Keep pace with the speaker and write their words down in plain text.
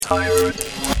tired,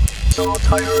 so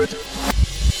tired,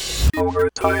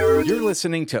 overtired. You're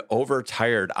listening to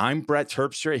Overtired. I'm Brett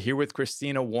Terpstra here with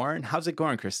Christina Warren. How's it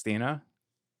going, Christina?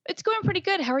 It's going pretty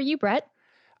good. How are you, Brett?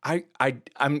 I'm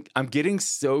getting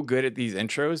so good at these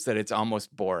intros that it's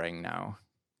almost boring now.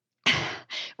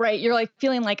 Right. You're like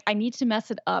feeling like I need to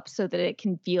mess it up so that it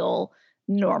can feel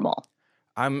normal.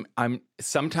 I'm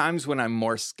sometimes when I'm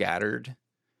more scattered,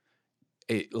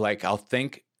 I'll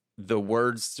think the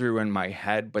words through in my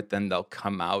head, but then they'll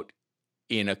come out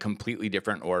in a completely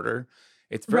different order.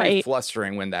 It's very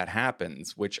flustering when that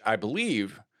happens, which I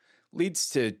believe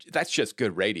leads to, that's just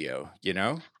good radio, you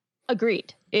know?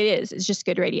 Agreed. It is. It's just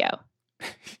good radio.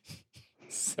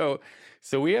 So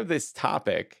we have this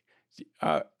topic.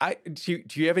 Do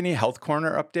you have any Health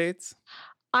Corner updates?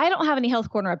 I don't have any Health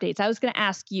Corner updates. I was going to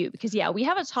ask you because, we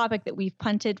have a topic that we've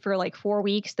punted for like 4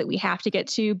 weeks that we have to get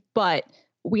to, but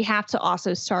we have to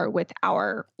also start with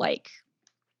our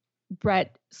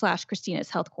Brett/Christina's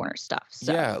Health Corner stuff.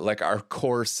 So yeah, like our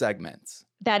core segments.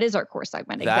 that is our core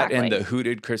segment. That Exactly. and the Who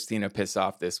Did Christina Piss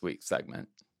Off This Week segment.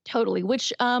 Totally.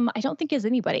 Which I don't think is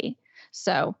anybody.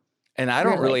 So. And I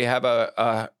don't really have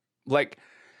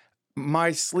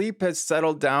my sleep has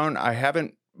settled down. I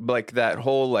haven't that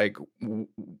whole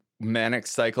manic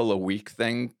cycle a week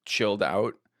thing chilled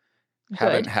out. Good.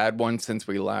 Haven't had one since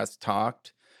we last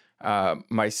talked.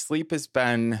 My sleep has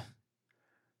been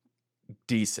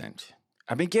decent.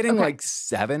 I've been getting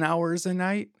 7 hours a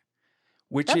night,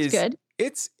 which That's is good.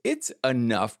 It's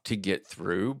enough to get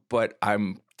through, but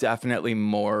I'm definitely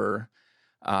more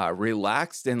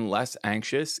relaxed and less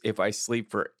anxious if I sleep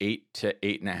for 8 to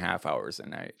 8.5 hours a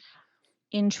night.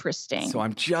 Interesting. So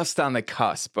I'm just on the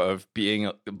cusp of being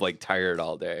tired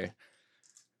all day.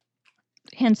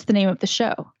 Hence the name of the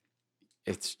show.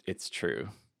 It's true.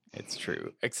 It's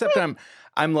true. Except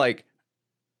I'm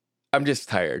just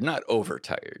tired, not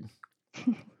overtired.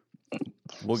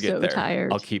 We'll get so there.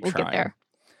 Tired. I'll keep we'll trying. Get there.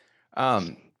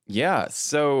 Yeah.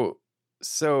 So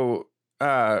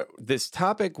this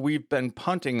topic we've been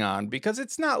punting on because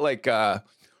it's not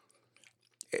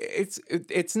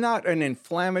it's not an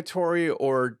inflammatory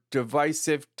or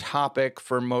divisive topic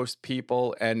for most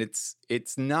people, and it's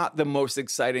not the most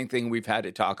exciting thing we've had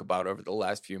to talk about over the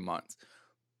last few months.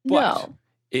 But No.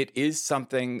 it is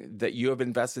something that you have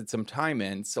invested some time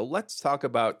in. So let's talk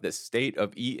about the state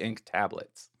of e-ink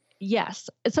tablets. Yes.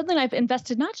 It's something I've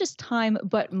invested not just time,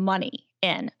 but money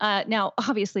in. Now,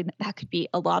 obviously, that could be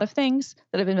a lot of things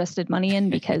that I've invested money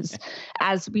in because,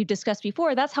 as we've discussed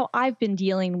before, that's how I've been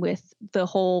dealing with the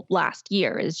whole last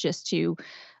year is just to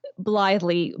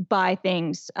blithely buy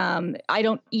things. I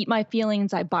don't eat my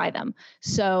feelings, I buy them.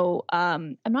 So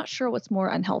I'm not sure what's more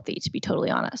unhealthy, to be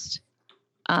totally honest.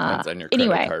 Depends on your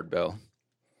credit card bill.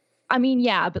 I mean,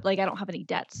 yeah, but I don't have any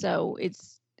debt. So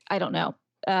I don't know.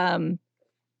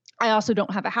 I also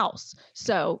don't have a house.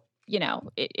 So,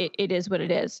 it is what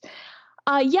it is.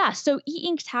 So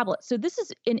e-ink tablets. So this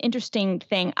is an interesting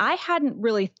thing. I hadn't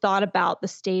really thought about the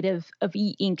state of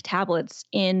e-ink tablets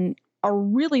in a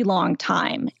really long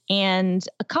time. And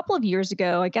a couple of years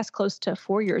ago, I guess close to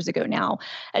 4 years ago now,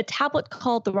 a tablet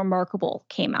called the Remarkable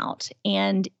came out.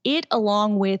 And it,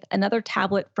 along with another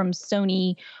tablet from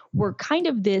Sony, were kind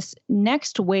of this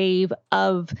next wave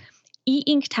of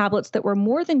e-ink tablets that were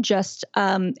more than just,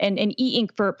 and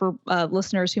e-ink for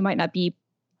listeners who might not be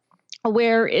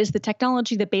aware is the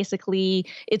technology that basically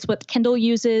it's what Kindle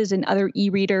uses and other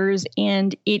e-readers.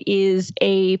 And it is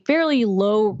a fairly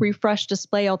low refresh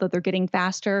display, although they're getting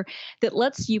faster, that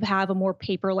lets you have a more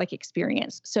paper-like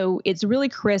experience. So it's really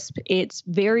crisp. It's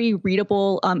very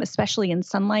readable, especially in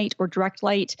sunlight or direct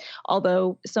light.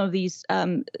 Although some of these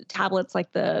tablets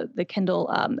like the Kindle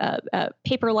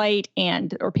Paperlight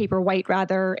or Paperwhite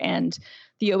rather, and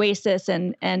the Oasis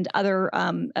and other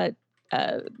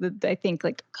I think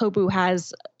Kobo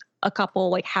has a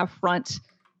couple have front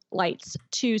lights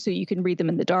too, so you can read them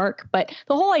in the dark. But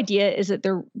the whole idea is that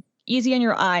they're easy on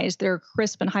your eyes, they're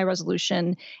crisp and high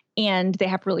resolution, and they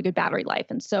have really good battery life.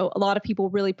 And so a lot of people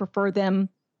really prefer them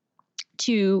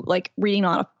to reading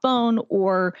on a phone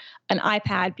or an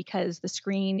iPad because the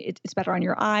screen it's better on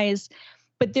your eyes.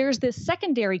 But there's this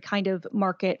secondary kind of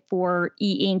market for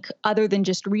e-ink other than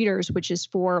just readers, which is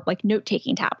for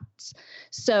note-taking tablets.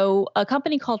 So a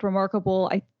company called Remarkable,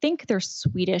 I think they're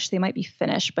Swedish, they might be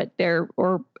Finnish, but they're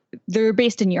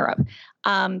based in Europe,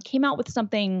 came out with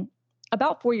something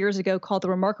about 4 years ago called the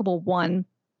Remarkable One.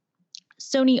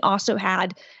 Sony also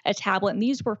had a tablet, and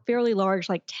these were fairly large,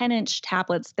 10-inch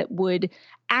tablets that would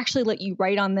actually let you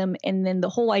write on them. And then the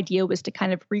whole idea was to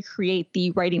kind of recreate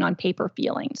the writing on paper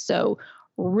feeling. So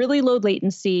really low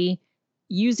latency,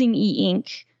 using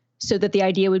e-ink, so that the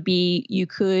idea would be you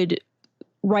could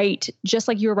write just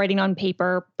like you were writing on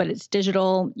paper, but it's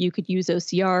digital. You could use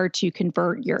OCR to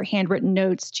convert your handwritten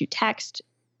notes to text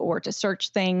or to search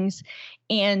things.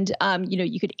 And,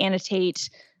 you could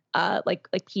annotate like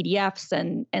PDFs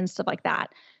and stuff like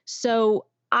that. So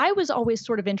I was always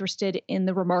sort of interested in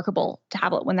the Remarkable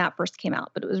tablet when that first came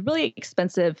out, but it was really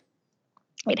expensive.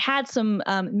 It had some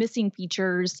missing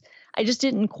features. I just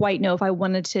didn't quite know if I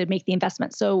wanted to make the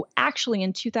investment. So actually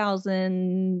in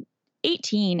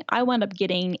 2018, I wound up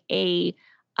getting a,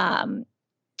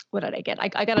 what did I get?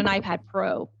 I got an iPad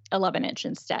Pro 11-inch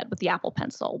instead with the Apple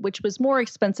Pencil, which was more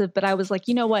expensive, but I was like,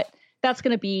 you know what? That's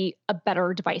going to be a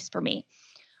better device for me.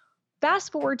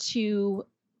 Fast forward to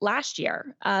last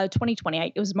year,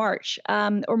 2020, it was March,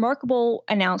 Remarkable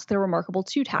announced their Remarkable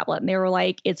 2 tablet, and they were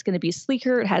like, it's going to be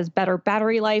sleeker. It has better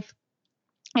battery life.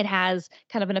 It has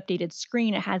kind of an updated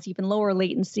screen. It has even lower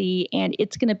latency, and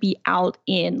it's going to be out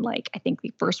in I think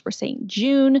we first were saying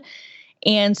June.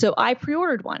 And so I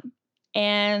pre-ordered one,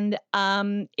 and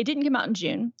it didn't come out in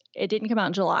June. It didn't come out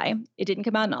in July. It didn't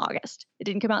come out in August. It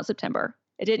didn't come out in September.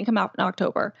 It didn't come out in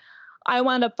October. I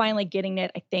wound up finally getting it,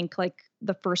 I think,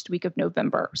 the first week of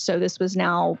November. So this was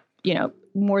now,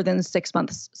 more than 6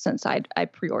 months since I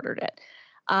pre-ordered it.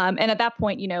 And at that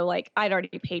point, I'd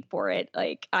already paid for it.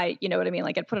 You know what I mean?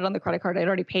 I'd put it on the credit card. I'd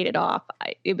already paid it off.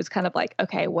 It was kind of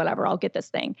okay, whatever, I'll get this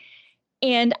thing.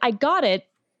 And I got it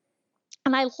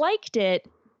and I liked it,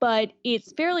 but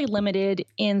it's fairly limited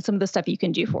in some of the stuff you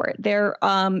can do for it.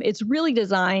 It's really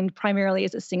designed primarily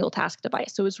as a single task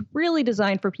device. So it's really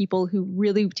designed for people who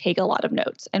really take a lot of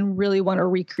notes and really want to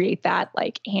recreate that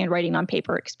handwriting on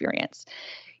paper experience.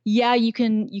 Yeah, you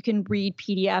can read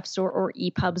PDFs or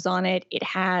EPUBs on it. It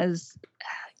has,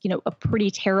 a pretty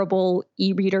terrible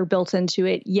e-reader built into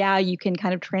it. Yeah, you can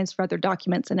kind of transfer other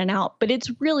documents in and out, but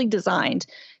it's really designed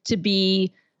to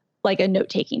be a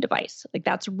note-taking device.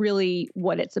 That's really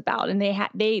what it's about. And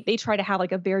they try to have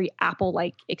a very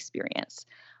Apple-like experience.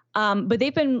 But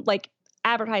they've been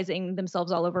advertising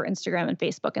themselves all over Instagram and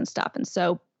Facebook and stuff. And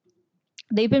so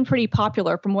they've been pretty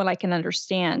popular from what I can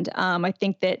understand. I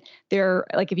think that they're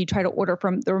if you try to order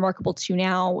from the Remarkable 2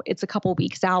 now, it's a couple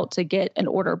weeks out to get an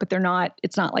order, but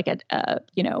it's not the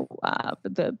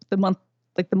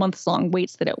months long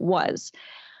waits that it was.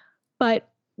 But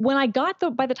when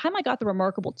by the time I got the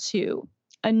Remarkable 2,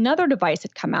 another device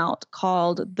had come out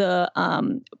called the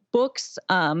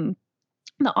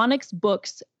Onyx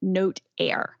Books Note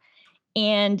Air.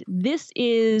 And this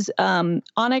is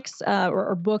Onyx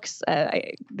or Books.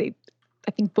 I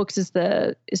think Books is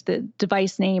the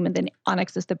device name, and then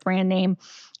Onyx is the brand name.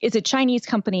 It's a Chinese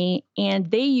company, and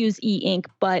they use e-ink,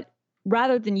 but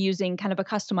rather than using kind of a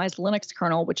customized Linux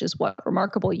kernel, which is what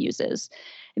Remarkable uses,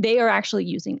 they are actually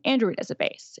using Android as a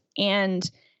base. And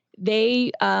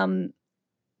they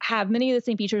have many of the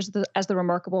same features as the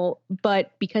Remarkable,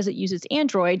 but because it uses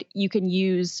Android, you can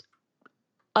use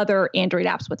other Android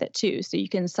apps with it too. So you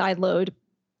can sideload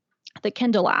the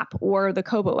Kindle app or the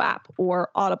Kobo app or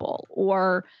Audible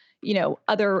or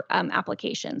other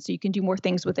applications. So you can do more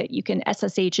things with it. You can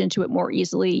SSH into it more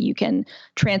easily. You can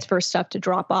transfer stuff to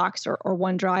Dropbox or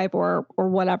OneDrive or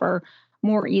whatever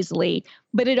more easily.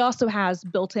 But it also has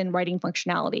built-in writing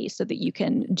functionality so that you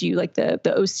can do the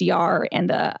OCR and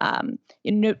the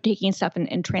note-taking stuff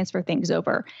and transfer things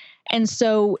over. And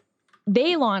so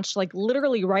they launched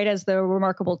literally right as the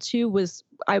Remarkable 2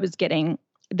 I was getting.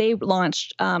 They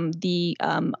launched the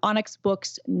Onyx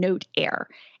Books Note Air.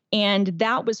 And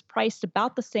that was priced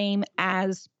about the same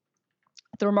as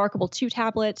the Remarkable 2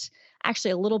 tablet,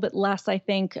 actually a little bit less, I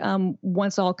think,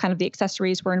 once all kind of the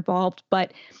accessories were involved.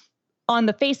 But on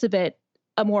the face of it,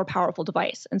 a more powerful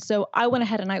device. And so I went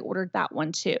ahead and I ordered that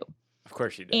one too. Of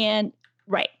course you did. And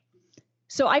right.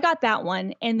 So I got that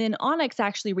one. And then Onyx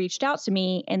actually reached out to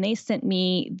me and they sent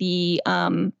me the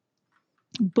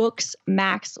Books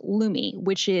Max Lumi,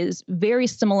 which is very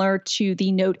similar to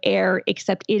the Note Air,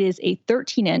 except it is a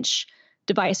 13-inch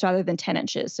device rather than 10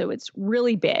 inches. So it's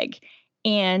really big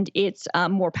and it's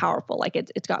more powerful.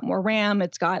 It's got more RAM,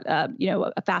 it's got a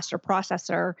faster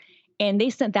processor, and they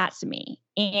sent that to me.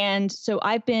 And so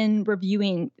I've been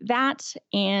reviewing that,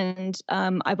 and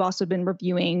I've also been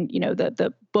reviewing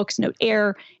the Books Note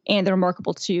Air and the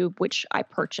Remarkable 2, which I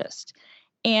purchased.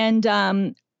 And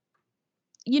I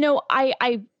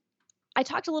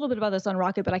talked a little bit about this on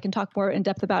Rocket, but I can talk more in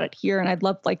depth about it here. And I'd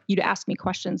love you to ask me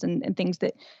questions and things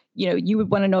that, you would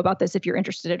want to know about this if you're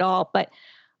interested at all. But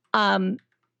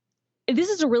this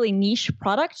is a really niche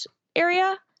product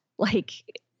area,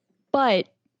 but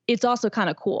it's also kind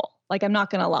of cool. I'm not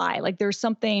going to lie. There's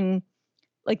something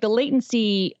like the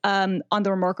latency on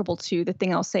the Remarkable 2, the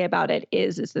thing I'll say about it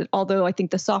is that although I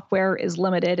think the software is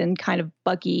limited and kind of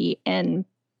buggy and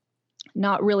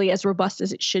not really as robust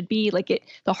as it should be,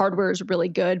 the hardware is really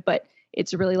good, but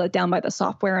it's really let down by the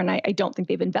software. And I don't think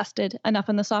they've invested enough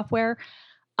in the software.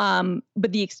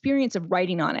 But the experience of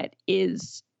writing on it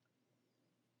is,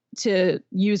 to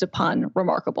use a pun,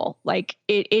 remarkable. Like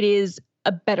it is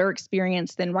a better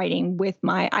experience than writing with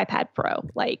my iPad Pro.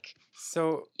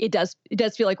 So it does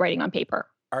feel like writing on paper.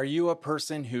 Are you a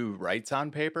person who writes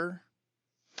on paper?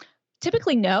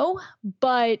 Typically, no,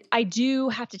 but I do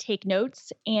have to take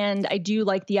notes, and I do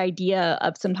like the idea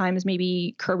of sometimes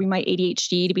maybe curbing my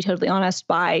ADHD, to be totally honest,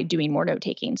 by doing more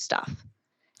note-taking stuff.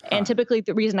 And typically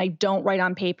the reason I don't write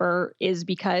on paper is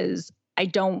because I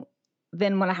don't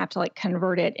then want to have to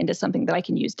convert it into something that I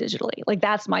can use digitally.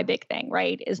 That's my big thing,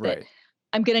 right? That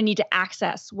I'm going to need to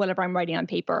access whatever I'm writing on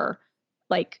paper,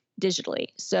 digitally.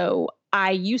 So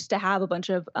I used to have a bunch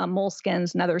of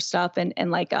Moleskines and other stuff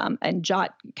and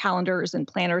Jot calendars and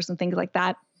planners and things like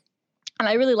that. And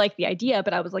I really liked the idea,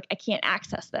 but I was like, I can't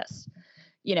access this,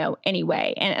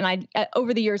 anyway. And I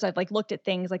over the years, I've looked at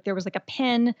things there was a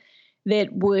pen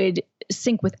that would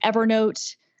sync with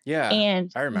Evernote. Yeah.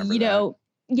 And I remember that.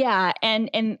 Yeah. And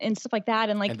stuff like that.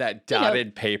 And and that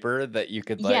dotted paper that you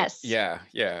could yes. Yeah.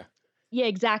 Yeah,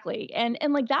 exactly. And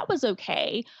that was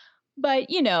okay. But,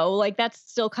 that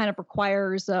still kind of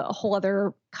requires a whole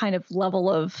other kind of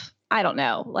level of, I don't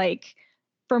know,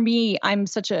 for me, I'm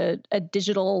such a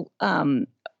digital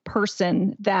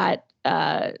person that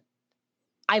I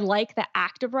like the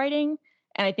act of writing.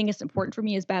 And I think it's important for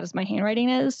me, as bad as my handwriting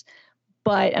is.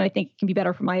 And I think it can be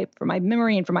better for my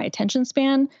memory and for my attention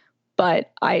span.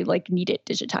 But I need it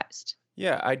digitized.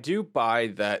 Yeah, I do buy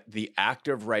that the act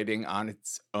of writing on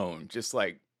its own, just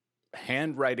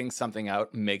handwriting something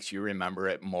out, makes you remember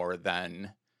it more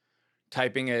than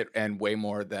typing it, and way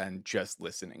more than just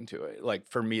listening to it.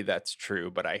 For me, that's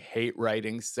true, but I hate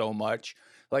writing so much.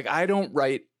 I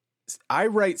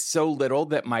write so little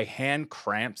that my hand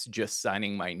cramps just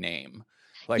signing my name.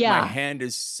 My hand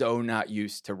is so not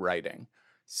used to writing.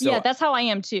 So, yeah, that's how I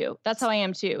am too.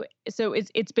 So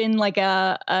it's been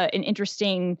an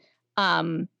interesting,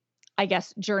 I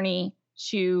guess, journey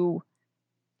to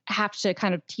have to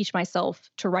kind of teach myself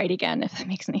to write again, if that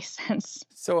makes any sense.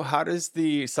 So how does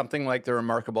something like the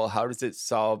Remarkable, how does it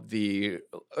solve I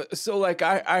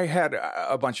had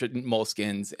a bunch of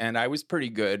Moleskines, and I was pretty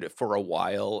good for a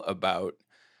while about,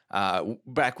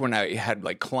 back when I had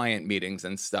client meetings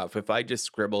and stuff. If I just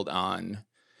scribbled on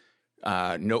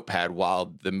Notepad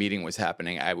while the meeting was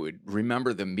happening, I would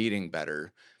remember the meeting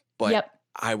better. But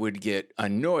I would get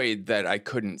annoyed that I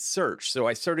couldn't search. So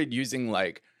I started using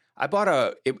I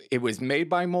bought it was made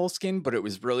by Moleskine, but it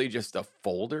was really just a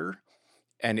folder,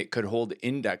 and it could hold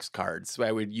index cards. So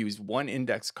I would use one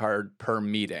index card per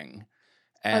meeting.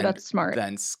 And that's smart.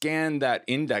 Then scan that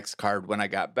index card when I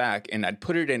got back, and I'd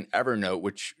put it in Evernote,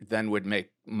 which then would make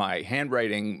my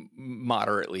handwriting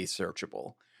moderately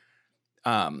searchable.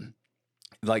 The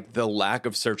lack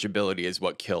of searchability is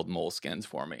what killed Moleskines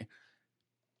for me.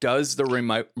 Does the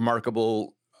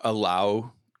Remarkable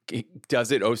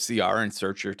does it OCR and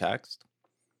search your text?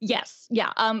 Yes.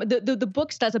 Yeah. The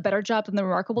Books does a better job than the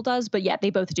Remarkable does, but yeah, they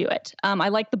both do it. I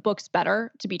like the Books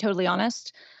better, to be totally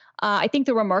honest. I think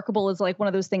the Remarkable is one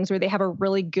of those things where they have a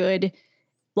really good,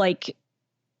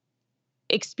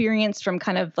 experience from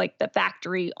kind of the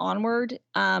factory onward.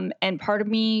 And part of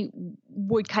me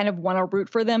would kind of want to root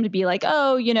for them to be they've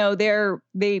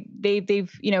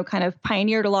kind of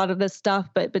pioneered a lot of this stuff,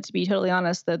 but to be totally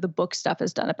honest, the book stuff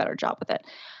has done a better job with it.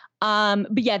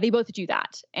 But yeah, they both do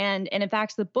that. And in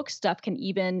fact, the book stuff can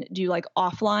even do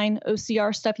offline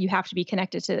OCR stuff. You have to be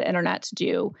connected to the internet to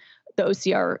do the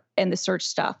OCR and the search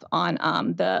stuff on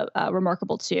the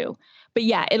Remarkable 2. But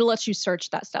yeah, it'll let you search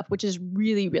that stuff, which is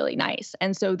really, really nice.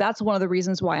 And so that's one of the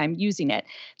reasons why I'm using it.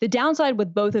 The downside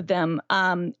with both of them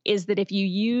is that if you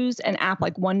use an app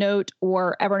like OneNote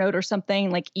or Evernote or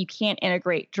something, you can't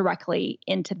integrate directly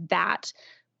into that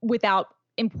without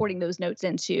importing those notes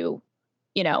into,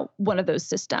 one of those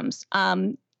systems.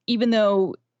 Even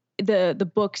though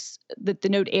the Books, the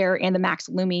Note Air and the Max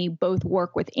Lumi both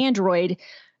work with Android,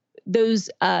 those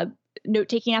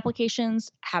note-taking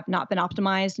applications have not been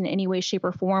optimized in any way, shape,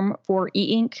 or form for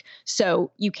e-ink. So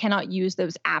you cannot use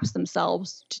those apps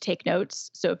themselves to take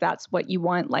notes. So if that's what you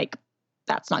want,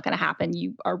 that's not going to happen.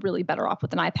 You are really better off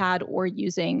with an iPad or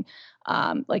using,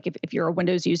 if you're a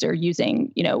Windows user,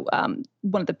 using,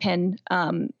 one of the pen,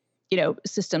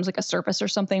 systems like a Surface or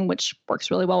something, which works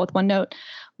really well with OneNote.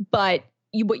 But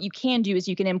what you can do is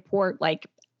you can import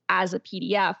as a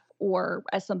PDF or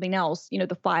as something else,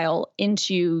 the file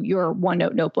into your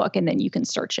OneNote notebook, and then you can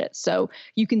search it. So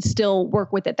you can still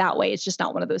work with it that way. It's just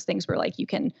not one of those things where like you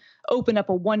can open up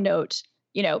a OneNote,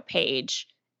 page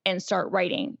and start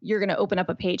writing. You're going to open up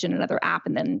a page in another app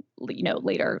and then,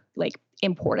 later like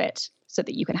import it so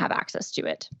that you can have access to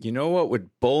it. You know what would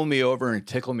bowl me over and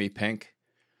tickle me pink?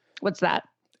 What's that?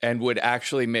 And would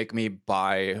actually make me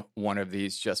buy one of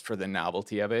these just for the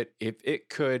novelty of it. If it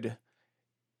could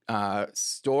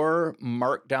store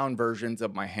markdown versions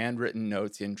of my handwritten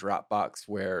notes in Dropbox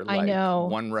where like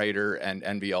OneWriter and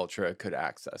NV Ultra could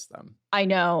access them. I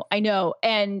know.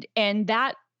 And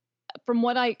that, from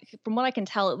what I can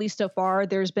tell, at least so far,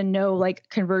 there's been no like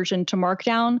conversion to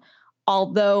Markdown.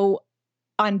 Although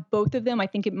on both of them, I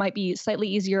think it might be slightly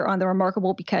easier on the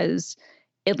Remarkable because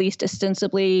at least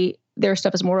ostensibly their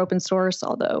stuff is more open source.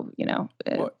 Although,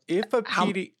 well, if a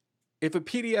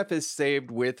PDF is saved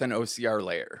with an OCR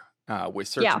layer with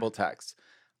searchable text,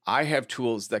 I have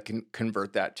tools that can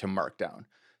convert that to Markdown.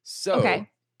 So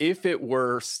if it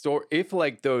were if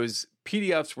like those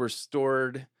PDFs were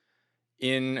stored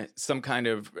in some kind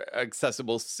of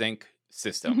accessible sync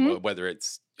system, whether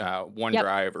it's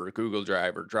OneDrive or Google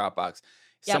Drive or Dropbox,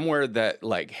 somewhere that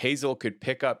like Hazel could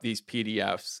pick up these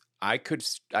PDFs, I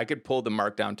could pull the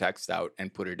Markdown text out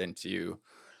and put it into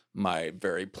my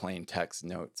very plain text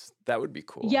notes. That would be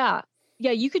cool. Yeah,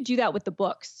 you could do that with the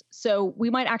books. So we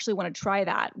might actually want to try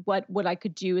that. What I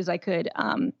could do is I could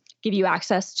give you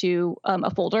access to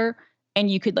a folder, and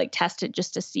you could like test it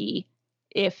just to see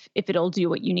if it'll do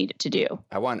what you need it to do.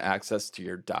 I want access to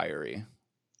your diary.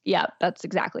 Yeah, that's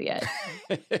exactly it.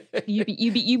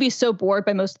 You'd be so bored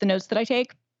by most of the notes that I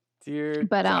take.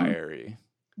 Diary.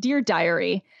 Dear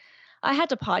diary. I had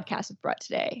to podcast with Brett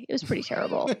today. It was pretty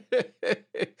terrible.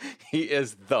 He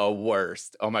is the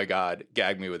worst. Oh my God.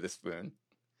 Gag me with a spoon.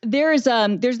 There's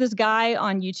this guy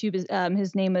on YouTube.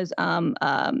 His name is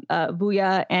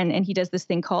Vuya, and he does this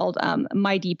thing called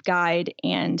My Deep Guide,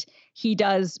 and he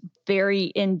does very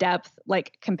in-depth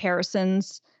like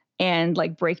comparisons and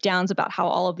like breakdowns about how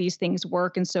all of these things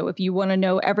work. And so if you want to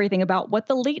know everything about what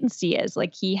the latency is,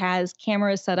 like he has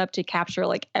cameras set up to capture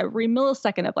like every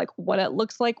millisecond of like what it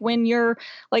looks like when you're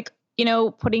like,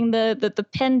 putting the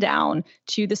pen down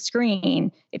to the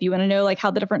screen. If you want to know like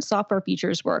how the different software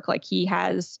features work, like he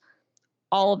has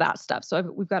all of that stuff. So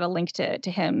we've got a link to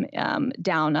him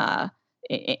down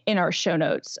in our show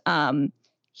notes.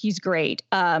 He's great.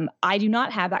 I do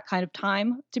not have that kind of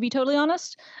time, to be totally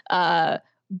honest.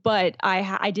 But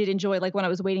I did enjoy, like when I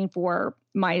was waiting for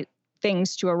my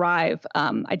things to arrive,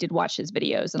 I did watch his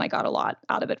videos and I got a lot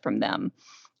out of it from them.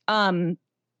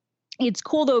 It's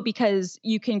cool though, because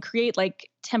you can create like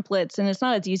templates and it's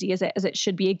not as easy as it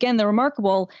should be. Again, the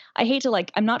Remarkable, I hate to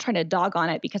I'm not trying to dog on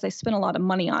it because I spent a lot of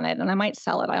money on it and I might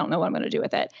sell it. I don't know what I'm going to do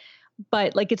with it.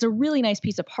 But like, it's a really nice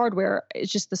piece of hardware.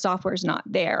 It's just the software is not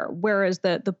there. Whereas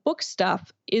the book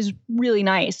stuff is really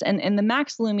nice. And the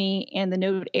Max Lumi and the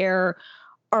Note Air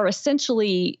are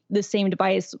essentially the same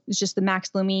device. It's just the Max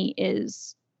Lumi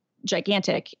is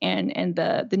gigantic and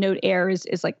the Note Air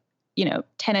is like,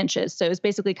 10 inches. So it's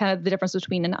basically kind of the difference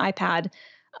between an iPad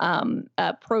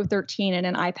Pro 13 and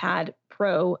an iPad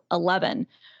Pro 11.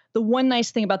 The one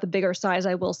nice thing about the bigger size,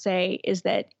 I will say, is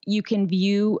that you can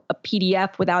view a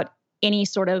PDF without any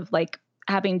sort of like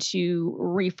having to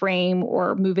reframe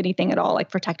or move anything at all, like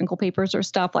for technical papers or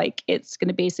stuff. Like it's going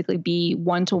to basically be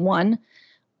 1-to-1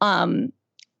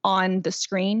 on the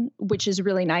screen, which is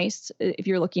really nice. If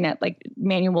you're looking at like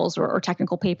manuals or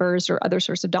technical papers or other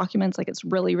sorts of documents, like it's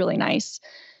really, really nice.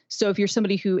 So if you're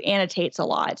somebody who annotates a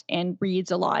lot and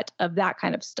reads a lot of that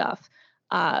kind of stuff,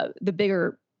 the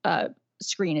bigger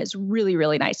screen is really,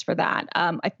 really nice for that.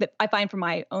 I find for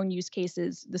my own use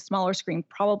cases, the smaller screen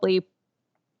probably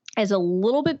is a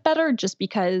little bit better just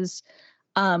because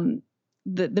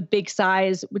the big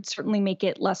size would certainly make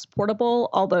it less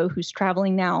portable, although who's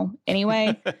traveling now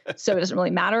anyway, so it doesn't really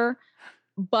matter.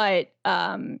 But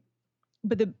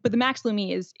the Max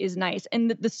Lumi is nice.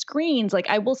 And the screens, like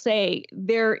I will say,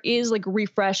 there is like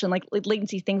refresh and like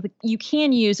latency things that you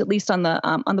can use at least on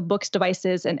the books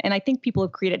devices. And I think people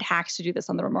have created hacks to do this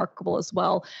on the Remarkable as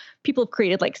well. People have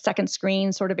created like second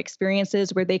screen sort of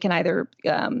experiences where they can either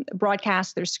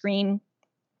broadcast their screen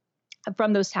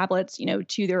from those tablets,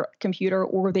 to their computer,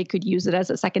 or they could use it as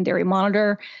a secondary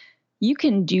monitor. You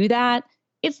can do that.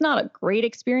 It's not a great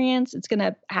experience. It's going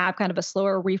to have kind of a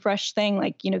slower refresh thing.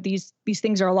 Like, these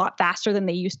things are a lot faster than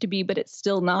they used to be, but it's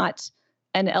still not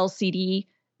an LCD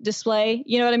display.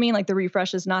 You know what I mean? Like the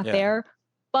refresh is not there.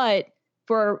 But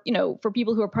for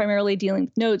people who are primarily dealing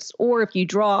with notes, or if you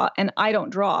draw, and I don't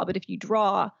draw, but if you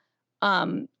draw,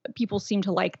 People seem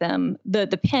to like them.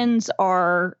 The pens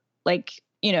are like,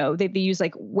 they use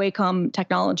like Wacom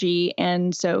technology.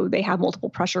 And so they have multiple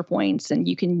pressure points, and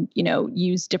you can,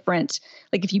 use different,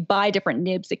 like if you buy different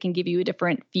nibs, it can give you a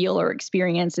different feel or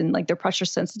experience, and like they're pressure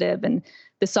sensitive, and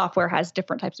the software has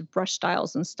different types of brush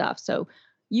styles and stuff. So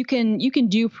you can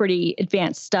do pretty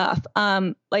advanced stuff.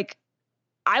 Like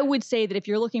I would say that if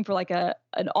you're looking for like an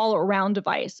all around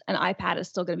device, an iPad is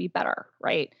still going to be better,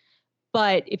 right?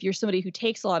 But if you're somebody who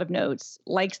takes a lot of notes,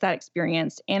 likes that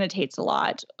experience, annotates a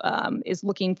lot, is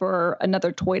looking for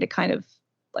another toy to kind of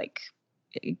like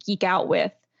geek out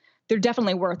with, they're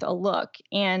definitely worth a look.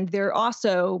 And there's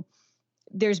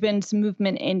been some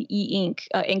movement in e-ink,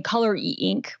 in color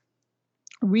e-ink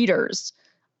readers,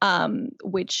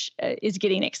 which is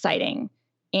getting exciting.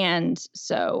 And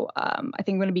so I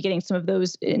think I'm going to be getting some of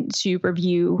those into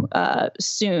review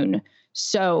soon.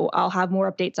 So I'll have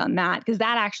more updates on that, because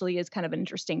that actually is kind of an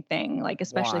interesting thing, like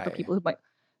especially for people who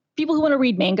want to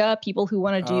read manga, people who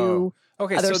want to do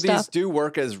other stuff. These do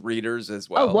work as readers as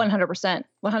well. Oh, 100%.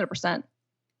 100%.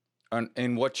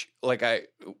 In what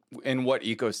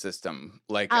ecosystem?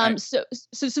 Like so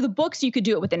the books, you could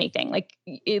do it with anything. Like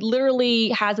it literally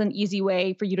has an easy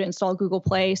way for you to install Google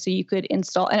Play, so you could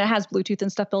install, and it has Bluetooth and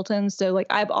stuff built in. So like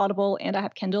I have Audible and I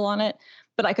have Kindle on it,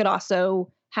 but I could also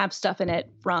have stuff in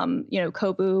it from,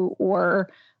 Kobo, or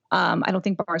I don't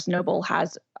think Barnes & Noble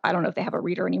has, I don't know if they have a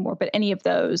reader anymore, but any of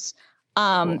those.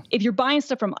 Cool. If you're buying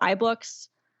stuff from iBooks,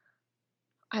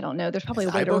 I don't know. There's probably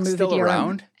a way to remove the DRM.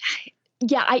 Around?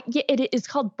 Yeah, it is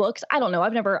called Books. I don't know.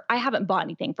 I haven't bought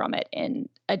anything from it in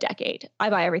a decade. I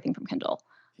buy everything from Kindle.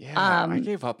 Yeah, I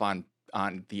gave up on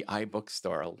the iBook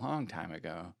store a long time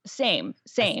ago. Same.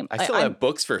 I still have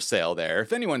books for sale there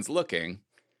if anyone's looking.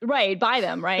 Right, buy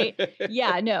them, right?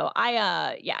 Yeah, no,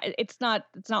 it's not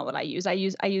what I use. I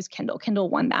use Kindle. Kindle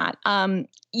won that.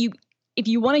 If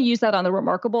you want to use that on the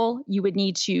Remarkable, you would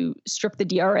need to strip the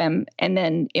DRM and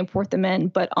then import them in.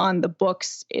 But on the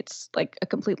books, it's like a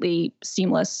completely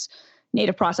seamless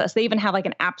native process. They even have like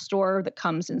an app store that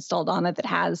comes installed on it that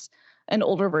has an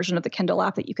older version of the Kindle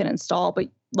app that you can install. But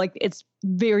like it's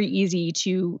very easy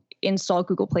to install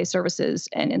Google Play services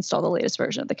and install the latest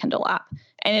version of the Kindle app,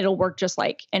 and it'll work just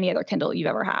like any other Kindle you've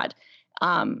ever had,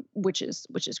 which is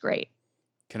great.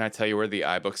 Can I tell you where the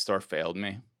iBook store failed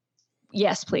me?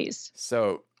 Yes, please.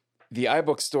 So the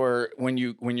iBook store, when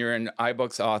you're an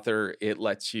iBooks author, it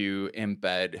lets you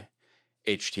embed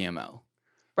HTML,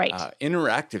 right?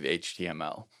 Interactive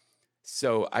HTML.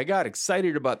 So I got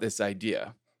excited about this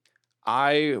idea.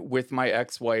 I, with my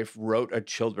ex-wife, wrote a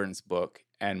children's book,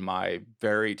 and my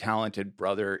very talented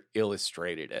brother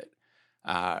illustrated it.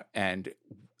 And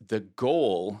the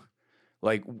goal,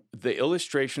 like the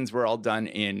illustrations were all done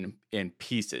in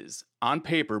pieces on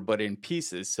paper, but in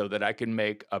pieces, so that I can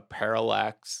make a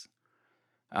parallax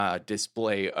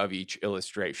display of each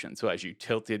illustration. So as you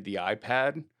tilted the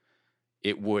iPad,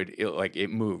 it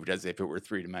moved as if it were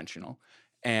 3-dimensional.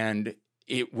 And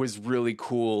it was really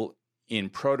cool in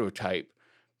prototype.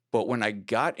 But when I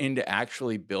got into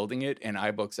actually building it in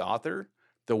iBooks Author,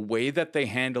 the way that they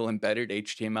handle embedded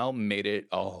HTML made it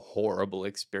a horrible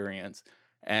experience.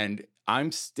 And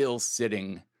I'm still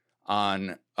sitting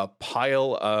on a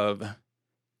pile of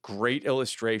great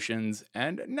illustrations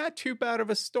and not too bad of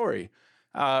a story.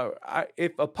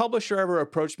 If a publisher ever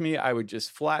approached me, I would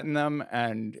just flatten them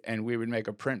and we would make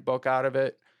a print book out of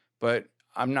it. But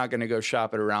I'm not going to go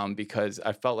shop it around, because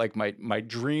I felt like my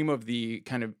dream of the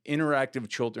kind of interactive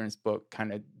children's book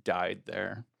kind of died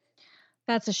there.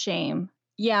 That's a shame.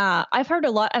 Yeah, I've heard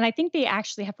a lot, and I think they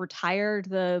actually have retired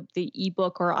the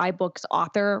ebook or iBooks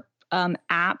Author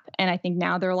app, and I think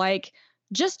now they're like,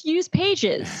 just use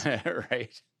Pages.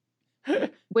 Right.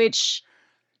 Which,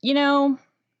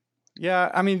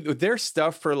 Yeah, I mean, their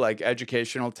stuff for like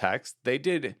educational text, they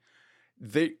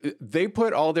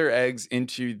put all their eggs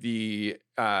into the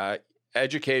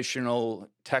educational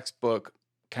textbook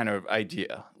kind of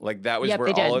idea. Like that was where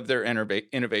all of their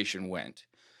innovation went.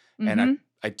 Mm-hmm. And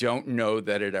I don't know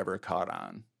that it ever caught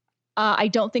on. I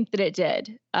don't think that it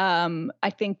did. I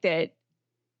think that,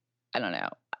 I don't know.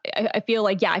 I feel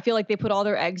like they put all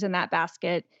their eggs in that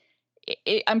basket.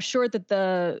 I'm sure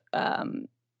that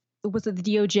was it the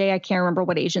DOJ? I can't remember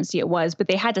what agency it was, but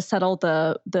they had to settle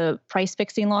the price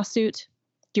fixing lawsuit.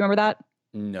 Do you remember that?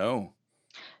 No.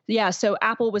 Yeah. So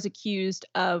Apple was accused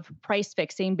of price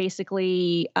fixing.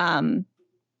 Basically,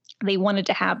 they wanted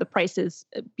to have the prices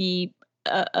be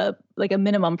like a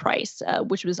minimum price,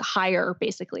 which was higher,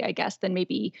 basically, I guess, than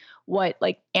maybe what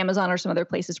like Amazon or some other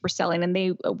places were selling. And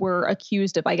they were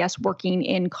accused of, I guess, working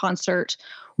in concert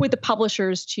with the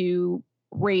publishers to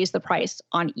raise the price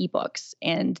on ebooks,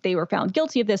 and they were found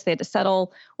guilty of this. They had to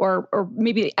settle, or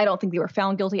maybe, I don't think they were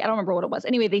found guilty. I don't remember what it was.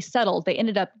 Anyway, they settled. They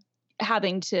ended up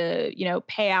having to,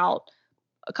 pay out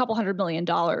a couple $100 million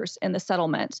in the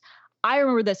settlement. I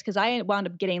remember this because I wound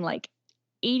up getting like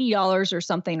 $80 or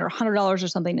something, or $100 or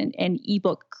something in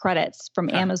ebook credits from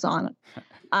Amazon.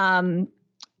 And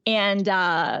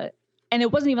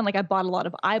it wasn't even like I bought a lot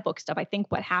of iBook stuff. I think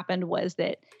what happened was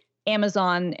that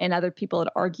Amazon and other people had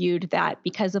argued that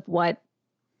because of what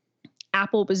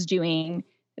Apple was doing,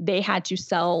 they had to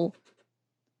sell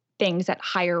things at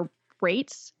higher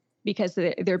rates because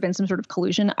there had been some sort of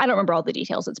collusion. I don't remember all the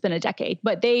details. It's been a decade,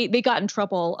 but they got in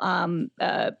trouble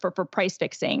for price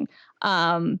fixing.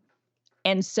 And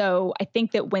so I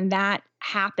think that when that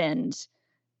happened,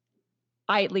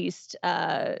 I at least,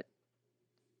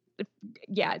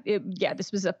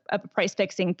 this was a price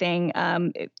fixing thing.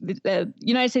 The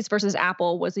United States versus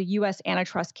Apple was a U.S.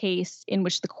 antitrust case in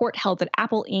which the court held that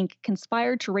Apple Inc.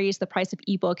 conspired to raise the price of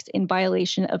ebooks in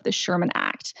violation of the Sherman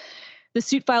Act. The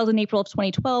suit filed in April of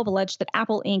 2012 alleged that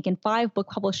Apple Inc. and 5 book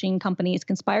publishing companies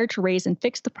conspired to raise and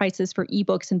fix the prices for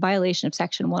ebooks in violation of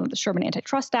Section 1 of the Sherman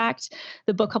Antitrust Act.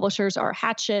 The book publishers are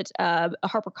Hachette,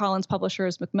 HarperCollins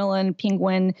publishers Macmillan,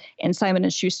 Penguin, and Simon &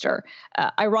 Schuster.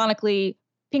 Ironically,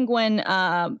 Penguin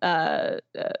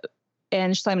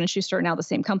and Simon & Schuster are now the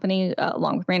same company,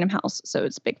 along with Random House. So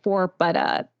it's Big Four,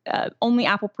 but only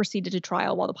Apple proceeded to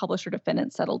trial while the publisher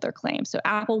defendants settled their claims. So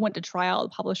Apple went to trial, the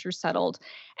publishers settled,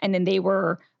 and then they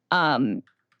were found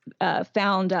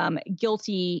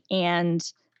guilty.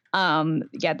 And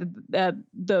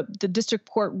the district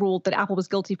court ruled that Apple was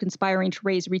guilty of conspiring to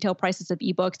raise retail prices of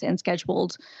ebooks and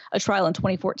scheduled a trial in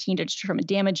 2014 to determine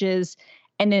damages.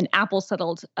 And then Apple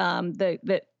settled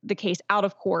the case out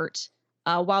of court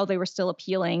while they were still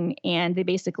appealing, and they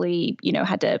basically,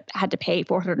 had to pay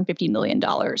 $450 million.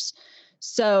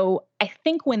 So I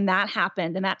think when that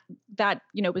happened, and that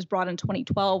was brought in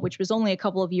 2012, which was only a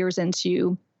couple of years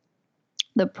into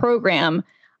the program,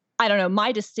 I don't know,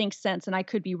 my distinct sense, and I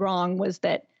could be wrong, was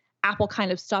that Apple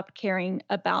kind of stopped caring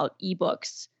about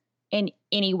ebooks in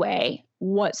any way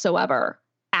whatsoever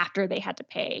after they had to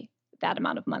pay that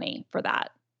amount of money for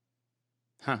that.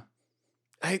 Huh.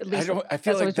 I feel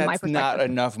like that's not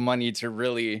enough money to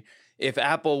really, if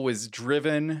Apple was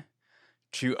driven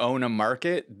to own a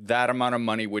market, that amount of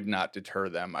money would not deter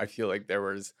them. I feel like there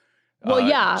was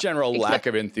general lack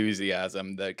of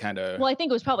enthusiasm that kind of. Well, I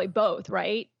think it was probably both,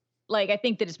 right? Like, I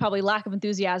think that it's probably lack of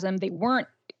enthusiasm. They weren't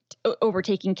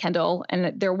overtaking Kindle,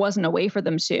 and there wasn't a way for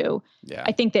them to. Yeah.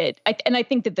 I think that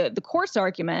the court's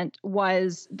argument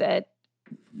was that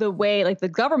the way, like the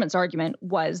government's argument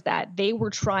was that they were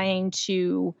trying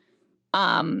to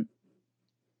own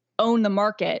the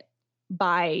market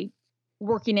by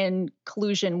working in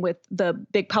collusion with the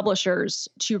big publishers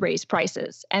to raise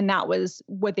prices. And that was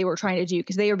what they were trying to do,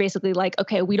 because they were basically like,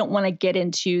 okay, we don't want to get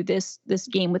into this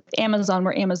game with Amazon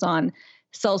where Amazon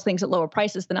sells things at lower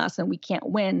prices than us and we can't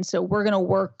win. So we're going to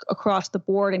work across the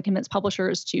board and convince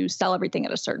publishers to sell everything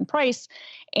at a certain price.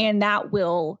 And that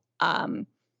will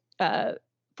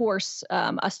force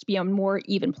us to be on more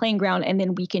even playing ground. And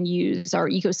then we can use our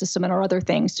ecosystem and our other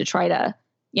things to try to,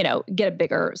 get a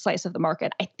bigger slice of the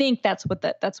market. I think that's what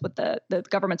the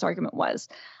government's argument was.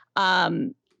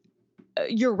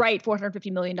 You're right.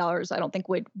 $450 million, I don't think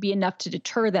would be enough to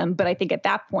deter them. But I think at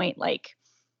that point, like,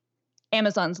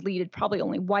 Amazon's lead had probably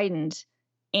only widened,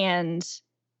 and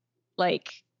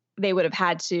like they would have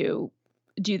had to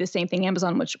do the same thing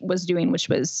Amazon was doing, which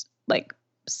was like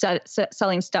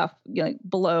selling stuff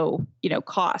below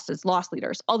cost as loss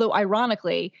leaders. Although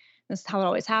ironically, this is how it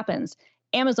always happens,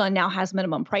 Amazon now has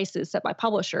minimum prices set by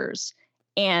publishers,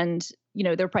 and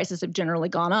their prices have generally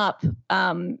gone up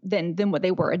than what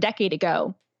they were a decade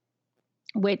ago.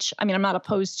 Which, I mean, I'm not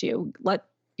opposed to. Let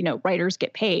writers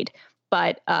get paid.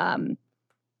 But I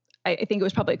think it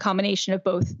was probably a combination of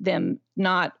both them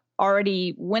not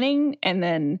already winning and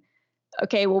then,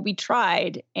 okay, well, we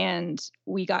tried and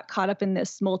we got caught up in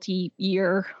this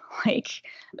multi-year,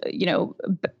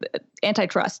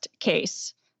 antitrust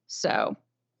case. So.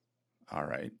 All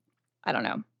right. I don't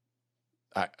know.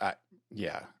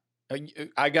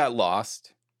 I got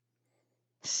lost.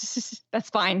 That's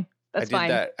fine. That's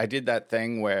fine. I did that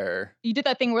thing where you did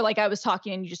that thing where like I was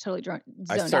talking and you just totally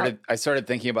zoned out. I started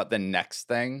thinking about the next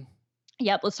thing.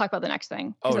 Yep, let's talk about the next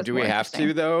thing. Oh, do we have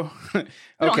to though? Okay.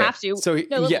 We don't have to. So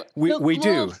we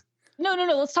do. No.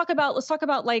 Let's talk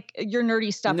about like your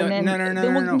nerdy stuff, no, and then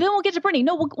then we'll get to Brittany.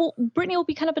 No, Brittany will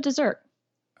be kind of a dessert.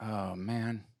 Oh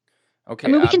man. Okay.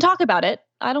 I mean, we can talk about it.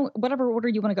 Whatever order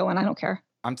you want to go in. I don't care.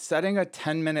 I'm setting a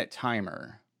 10-minute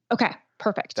timer. Okay,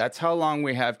 Perfect. That's how long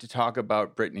we have to talk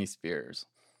about Britney Spears.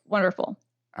 Wonderful.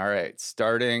 All right,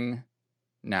 starting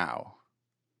now.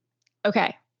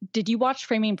 Okay. Did you watch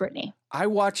Framing Britney? I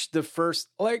watched the first,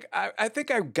 I think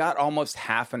I got almost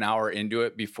half an hour into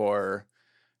it before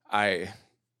I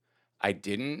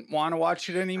didn't want to watch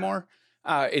it anymore.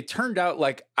 It turned out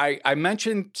like I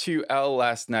mentioned to Elle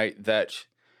last night that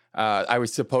I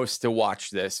was supposed to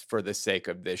watch this for the sake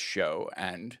of this show,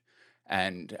 and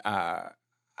I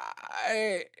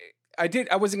did.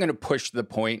 I wasn't going to push the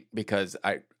point because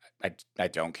I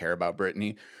don't care about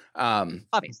Britney.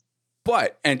 Obviously.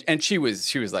 But and she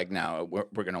was like, no,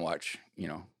 we're gonna watch,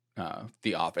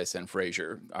 The Office and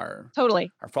Frasier, our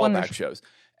fallback Wonderful. shows.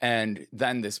 And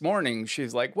then this morning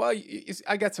she's like, well,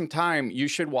 I got some time. You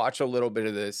should watch a little bit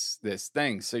of this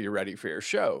thing so you're ready for your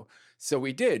show. So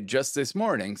we did just this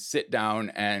morning sit down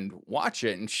and watch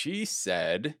it. And she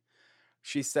said,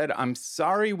 I'm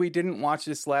sorry we didn't watch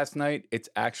this last night. It's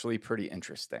actually pretty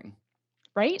interesting.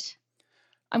 Right?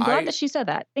 I'm glad that she said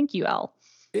that. Thank you, Elle.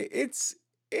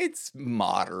 It's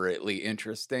moderately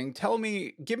interesting.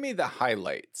 Give me the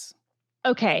highlights.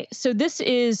 Okay, so this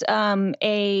is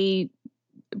a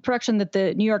production that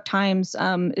the New York Times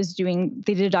is doing.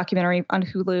 They did a documentary on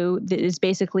Hulu that is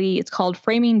basically, it's called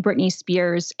Framing Britney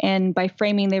Spears. And by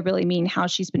framing, they really mean how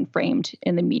she's been framed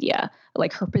in the media,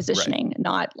 like her positioning, right,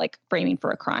 not like framing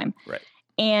for a crime. Right.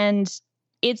 And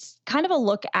it's kind of a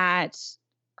look at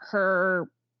her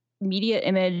media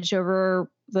image over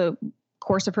the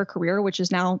course of her career, which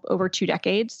is now over 2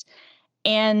 decades.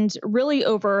 And really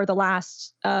over the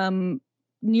last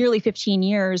nearly 15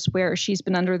 years where she's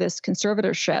been under this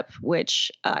conservatorship,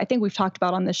 which I think we've talked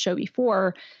about on this show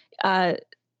before.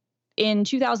 In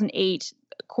 2008,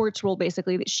 courts ruled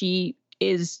basically that she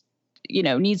is,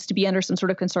 needs to be under some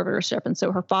sort of conservatorship. And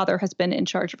so her father has been in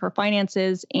charge of her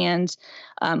finances and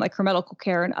like her medical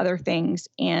care and other things.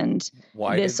 And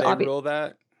why did they rule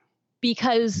that?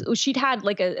 Because she'd had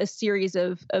like a series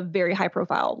of very high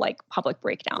profile, like public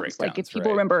breakdowns. Like if people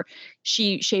remember,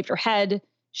 she shaved her head,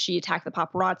 she attacked the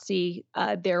paparazzi.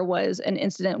 There was an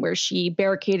incident where she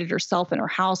barricaded herself in her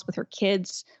house with her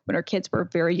kids when her kids were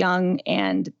very young,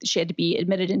 and she had to be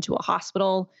admitted into a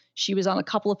hospital. She was on a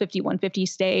couple of 5150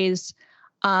 stays.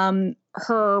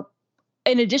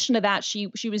 In addition to that,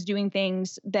 she was doing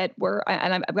things that were,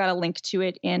 and I've got a link to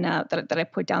it in that I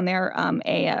put down there,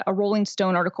 a Rolling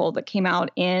Stone article that came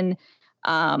out in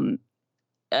February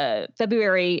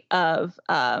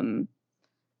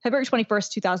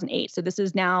 21st, 2008. So this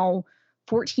is now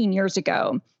 14 years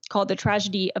ago, called The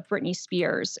Tragedy of Britney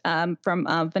Spears, from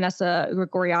Vanessa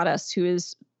Grigoriadis, who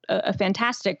is a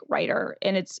fantastic writer.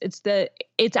 And it's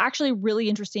actually really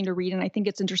interesting to read. And I think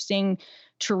it's interesting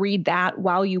to read that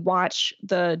while you watch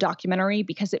the documentary,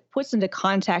 because it puts into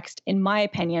context, in my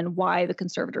opinion, why the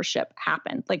conservatorship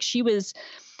happened. Like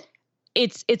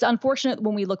it's unfortunate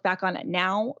when we look back on it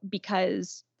now,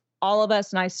 because all of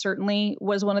us, and I certainly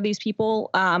was one of these people,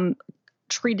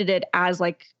 treated it as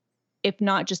like, if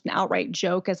not just an outright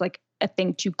joke, as like a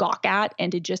thing to gawk at,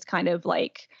 and to just kind of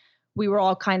like, we were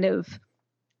all kind of,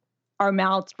 our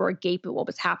mouths were agape at what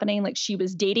was happening. Like she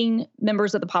was dating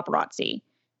members of the paparazzi.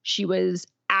 She was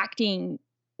acting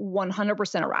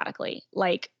 100% erratically,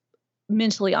 like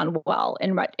mentally unwell,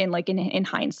 and in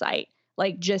hindsight,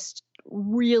 like just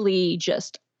really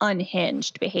just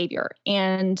unhinged behavior.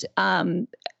 And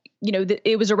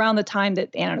it was around the time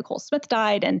that Anna Nicole Smith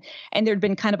died, and there'd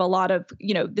been kind of a lot of,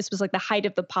 this was like the height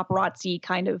of the paparazzi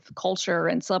kind of culture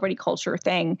and celebrity culture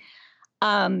thing.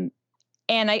 And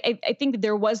I think that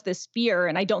there was this fear,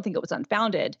 and I don't think it was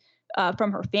unfounded,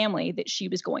 from her family, that she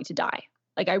was going to die.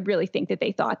 Like, I really think that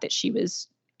they thought that she was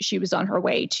on her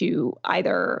way to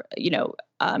either,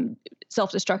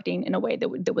 self-destructing in a way that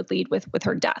would lead with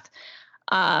her death.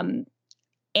 And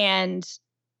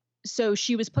so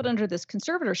she was put under this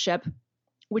conservatorship,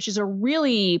 which is a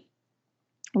really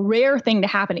rare thing to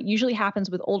happen. It usually happens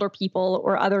with older people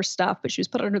or other stuff, but she was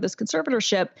put under this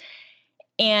conservatorship,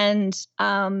 and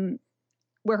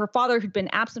where her father had been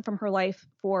absent from her life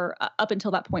for up until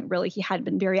that point. Really, he had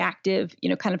been very active,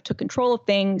 kind of took control of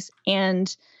things.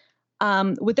 And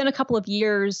within a couple of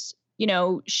years,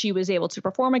 she was able to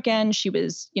perform again. She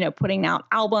was, putting out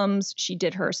albums. She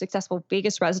did her successful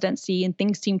Vegas residency, and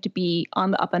things seemed to be on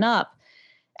the up and up.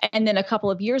 And then a couple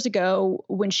of years ago,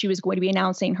 when she was going to be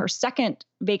announcing her second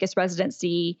Vegas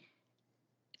residency,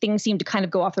 things seemed to kind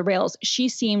of go off the rails. She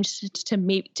seemed to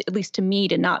me, at least to me,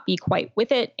 to not be quite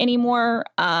with it anymore.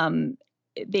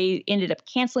 They ended up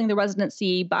canceling the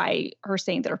residency by her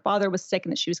saying that her father was sick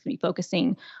and that she was going to be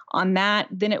focusing on that.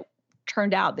 Then it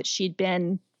turned out that she'd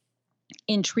been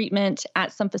in treatment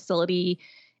at some facility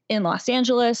in Los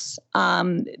Angeles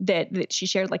that she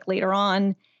shared like later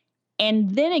on.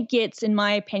 And then it gets, in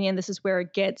my opinion, this is where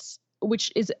it gets,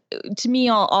 which is to me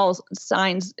all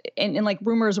signs and like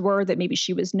rumors were that maybe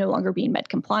she was no longer being med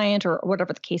compliant or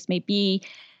whatever the case may be.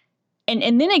 And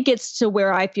then it gets to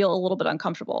where I feel a little bit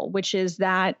uncomfortable, which is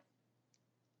that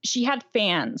she had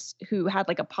fans who had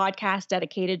like a podcast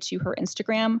dedicated to her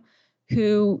Instagram,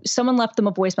 who someone left them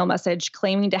a voicemail message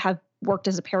claiming to have worked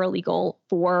as a paralegal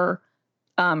for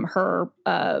her,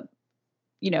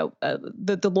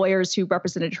 the lawyers who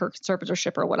represented her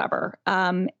conservatorship or whatever,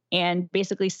 and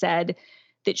basically said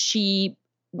that she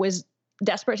was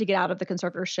desperate to get out of the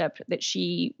conservatorship, that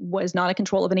she was not in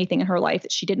control of anything in her life,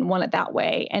 that she didn't want it that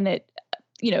way, and that,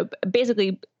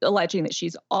 basically alleging that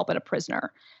she's all but a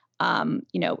prisoner, and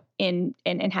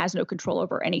has no control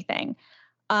over anything.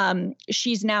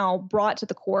 She's now brought to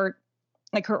the court,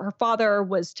 like her father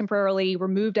was temporarily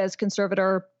removed as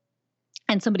conservator,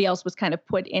 and somebody else was kind of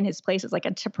put in his place as like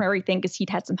a temporary thing because he'd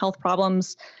had some health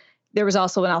problems. There was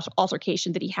also an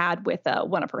altercation that he had with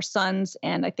one of her sons.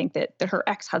 And I think that her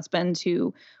ex-husband,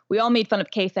 who we all made fun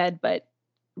of K-Fed, but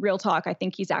real talk, I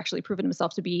think he's actually proven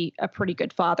himself to be a pretty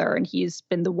good father. And he's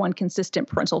been the one consistent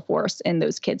parental force in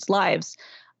those kids' lives.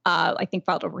 I think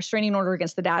filed a restraining order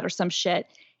against the dad or some shit.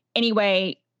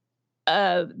 Anyway,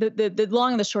 the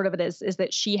long and the short of it is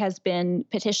that she has been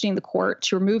petitioning the court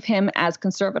to remove him as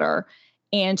conservator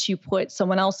and to put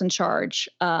someone else in charge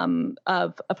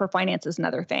of her finances and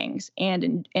other things.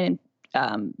 And in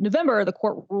November, the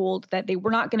court ruled that they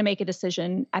were not going to make a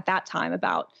decision at that time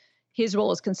about his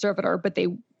role as conservator, but they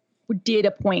did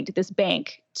appoint this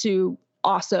bank to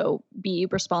also be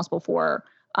responsible for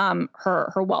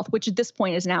her wealth, which at this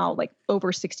point is now like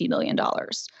over $60 million.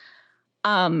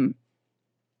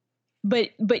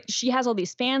 But she has all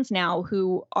these fans now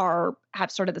who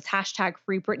have started this hashtag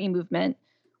Free Britney movement,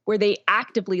 where they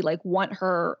actively like want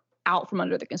her out from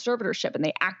under the conservatorship, and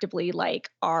they actively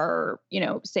like are,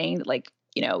 saying that like,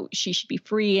 she should be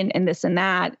free and this and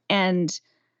that. And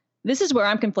this is where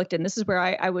I'm conflicted. And this is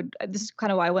where this is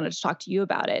kind of why I wanted to talk to you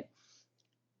about it.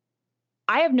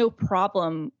 I have no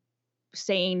problem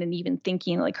saying and even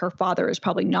thinking like her father is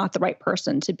probably not the right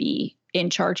person to be in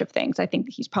charge of things. I think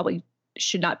that he's probably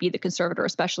should not be the conservator,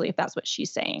 especially if that's what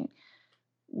she's saying.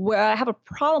 Where I have a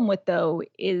problem with, though,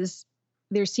 is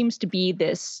there seems to be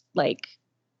this, like,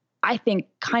 I think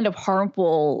kind of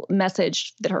harmful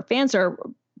message that her fans are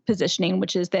positioning,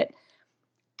 which is that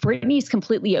Britney's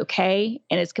completely okay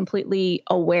and is completely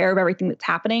aware of everything that's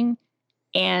happening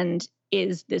and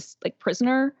is this like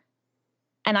prisoner.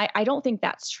 And I don't think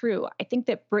that's true. I think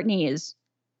that Britney is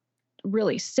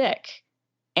really sick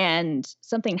and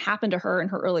something happened to her in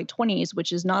her early 20s,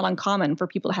 which is not uncommon for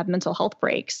people to have mental health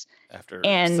breaks. After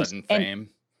sudden fame.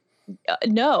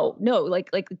 No,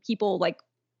 like people like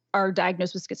are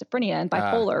diagnosed with schizophrenia and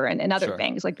bipolar and other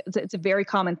things. Like it's a very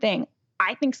common thing.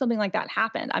 I think something like that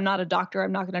happened. I'm not a doctor.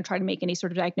 I'm not going to try to make any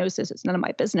sort of diagnosis. It's none of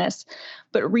my business.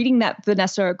 But reading that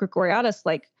Vanessa Grigoriadis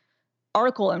like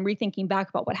article and rethinking back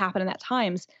about what happened in that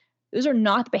times, those are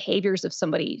not the behaviors of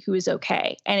somebody who is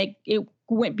okay. And it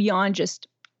went beyond just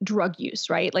drug use,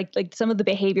 right? Like some of the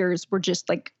behaviors were just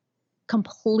like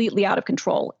completely out of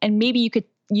control. And maybe you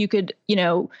could,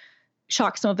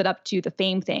 chalk some of it up to the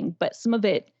fame thing, but some of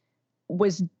it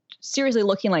was seriously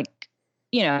looking like,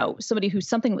 somebody who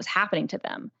something was happening to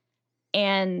them.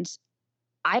 And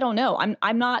I don't know.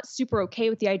 I'm not super okay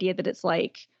with the idea that it's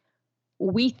like,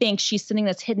 we think she's sending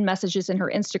us hidden messages in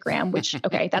her Instagram, which,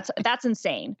 okay, that's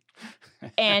insane.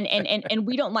 And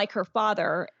we don't like her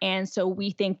father. And so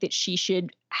we think that she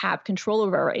should have control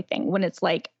over everything, when it's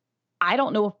like, I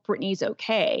don't know if Britney's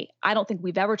okay. I don't think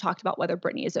we've ever talked about whether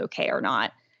Britney is okay or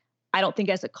not. I don't think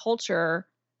as a culture,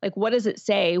 like, what does it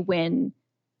say when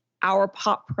our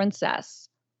pop princess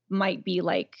might be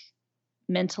like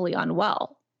mentally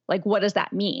unwell? Like, what does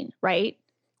that mean? Right.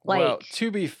 Like, well,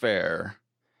 to be fair,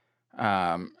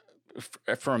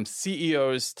 from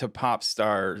CEOs to pop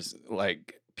stars,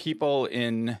 like people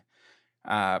in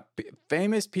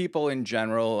famous people in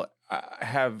general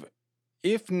have,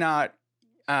 if not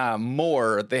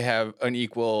more, they have an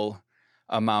equal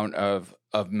amount of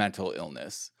mental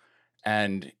illness.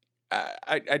 And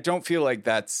I don't feel like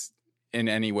that's in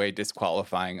any way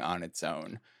disqualifying on its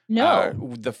own.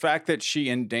 No. The fact that she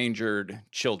endangered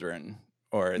children,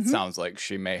 or it sounds like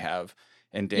she may have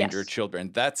endangered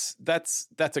children, that's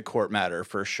a court matter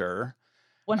for sure.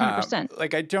 100%.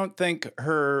 Like, I don't think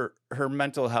her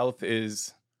mental health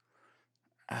is,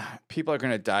 people are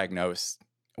going to diagnose.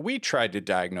 We tried to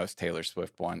diagnose Taylor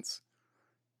Swift once.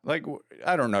 Like,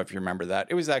 I don't know if you remember that.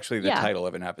 It was actually the title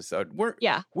of an episode.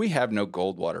 We have no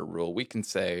Goldwater rule. We can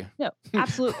say, no,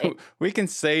 absolutely. We can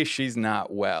say she's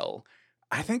not well.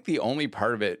 I think the only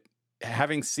part of it,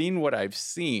 having seen what I've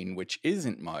seen, which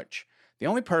isn't much, the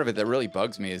only part of it that really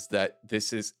bugs me is that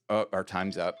this is, our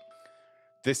time's up.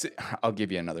 I'll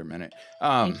give you another minute.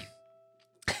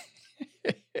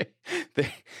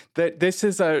 That this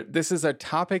is a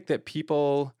topic that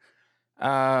people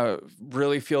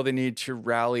really feel the need to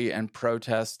rally and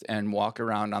protest and walk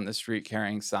around on the street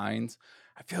carrying signs.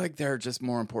 I feel like there are just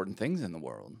more important things in the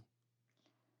world.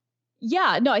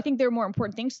 Yeah, no, I think there are more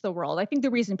important things to the world. I think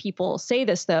the reason people say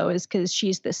this, though, is because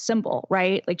she's this symbol,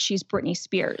 right? Like, she's Britney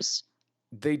Spears.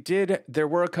 There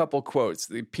were a couple quotes,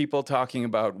 the people talking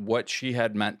about what she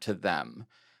had meant to them.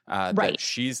 Right. That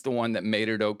she's the one that made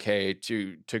it okay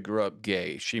to grow up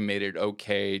gay. She made it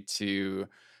okay to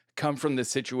come from the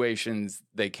situations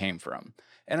they came from.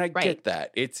 And I get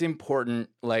that. It's important,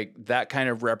 like that kind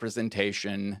of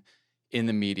representation in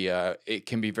the media, it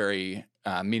can be very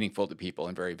meaningful to people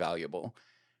and very valuable.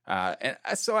 And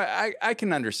so I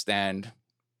can understand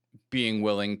being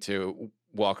willing to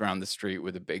walk around the street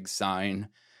with a big sign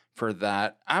for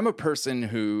that. I'm a person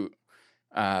who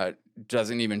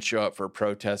doesn't even show up for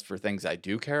protest for things I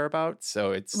do care about.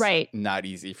 So it's not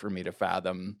easy for me to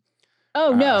fathom.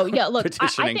 Oh, no. Yeah, look.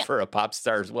 Petitioning for a pop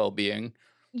star's well-being.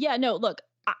 Yeah, no, look.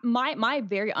 My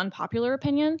very unpopular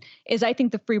opinion is I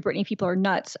think the Free Britney people are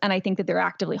nuts, and I think that they're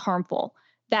actively harmful.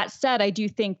 That said, I do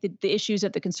think that the issues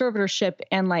of the conservatorship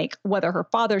and like whether her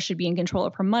father should be in control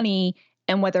of her money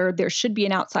and whether there should be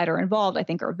an outsider involved, I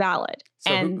think are valid.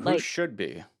 So and who should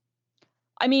be?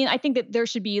 I mean, I think that there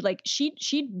should be like she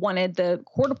wanted the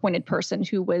court-appointed person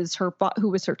who was her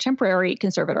temporary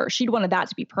conservator. She'd wanted that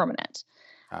to be permanent.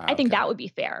 I think that would be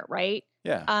fair, right?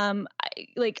 Yeah.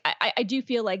 I do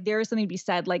feel like there is something to be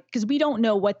said, like, because we don't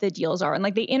know what the deals are. And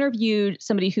like they interviewed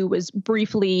somebody who was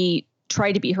briefly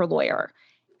tried to be her lawyer,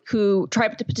 who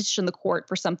tried to petition the court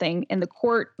for something. And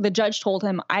the judge told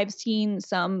him, I've seen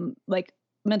some like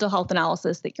mental health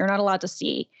analysis that you're not allowed to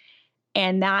see.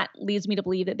 And that leads me to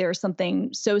believe that there's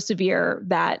something so severe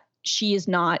that she is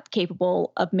not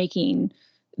capable of making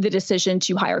the decision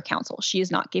to hire counsel. She is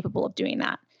not capable of doing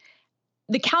that.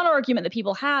 The counter argument that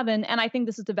people have, and I think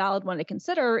this is a valid one to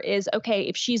consider, is, okay,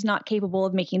 if she's not capable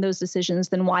of making those decisions,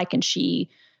 then why can she,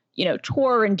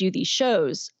 tour and do these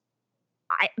shows?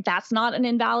 That's not an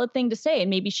invalid thing to say. And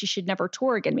maybe she should never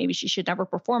tour again. Maybe she should never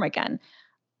perform again.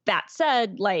 That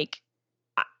said, like,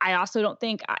 I also don't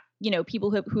think,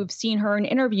 people who've seen her in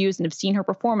interviews and have seen her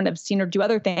perform and have seen her do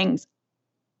other things,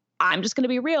 I'm just going to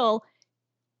be real.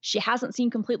 She hasn't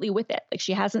seemed completely with it. Like,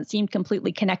 she hasn't seemed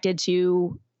completely connected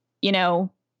to,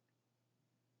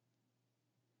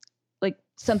 like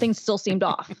something still seemed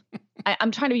off.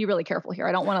 I'm trying to be really careful here.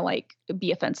 I don't want to like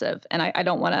be offensive, and I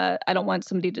don't want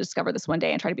somebody to discover this one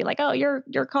day and try to be like, oh, you're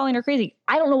calling her crazy.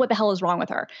 I don't know what the hell is wrong with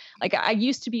her. Like, I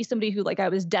used to be somebody who, like, I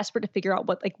was desperate to figure out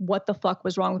what the fuck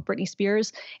was wrong with Britney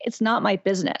Spears. It's not my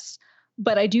business,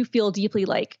 but I do feel deeply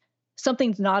like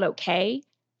something's not okay.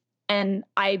 And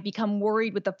I become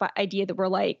worried with the idea that we're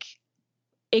like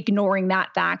ignoring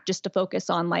that fact just to focus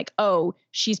on like, oh,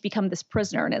 she's become this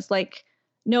prisoner. And it's like,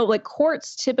 no, like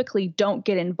courts typically don't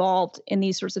get involved in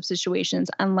these sorts of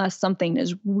situations unless something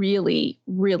is really,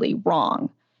 really wrong.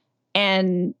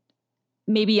 And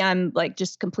maybe I'm like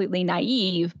just completely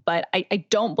naive, but I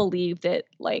don't believe that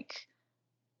like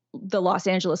the Los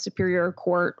Angeles Superior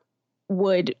Court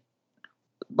would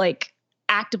like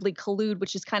actively collude,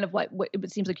 which is kind of what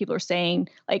it seems like people are saying,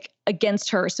 like against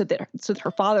her so that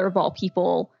her father of all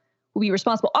people will be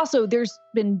responsible. Also, there's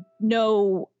been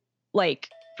no like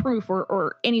proof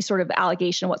or any sort of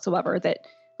allegation whatsoever that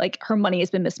like her money has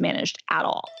been mismanaged at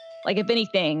all. Like if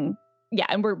anything, yeah,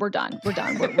 and we're done. We're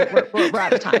done. We're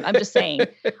out of time. I'm just saying.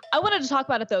 I wanted to talk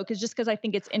about it though, because I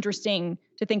think it's interesting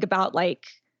to think about like,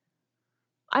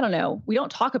 I don't know, we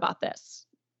don't talk about this.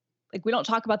 Like, we don't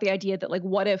talk about the idea that, like,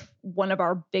 what if one of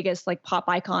our biggest, like, pop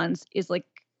icons is, like,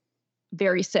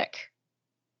 very sick?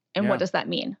 And what does that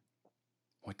mean?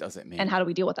 What does it mean? And how do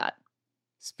we deal with that?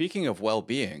 Speaking of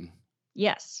well-being.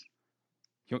 Yes.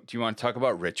 Do you want to talk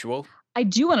about Ritual? I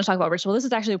do want to talk about Ritual. This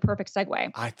is actually a perfect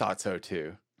segue. I thought so,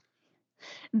 too.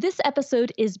 This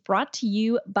episode is brought to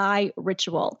you by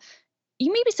Ritual.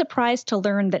 You may be surprised to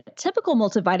learn that typical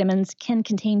multivitamins can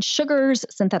contain sugars,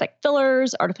 synthetic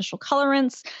fillers, artificial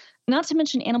colorants, not to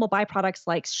mention animal byproducts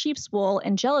like sheep's wool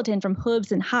and gelatin from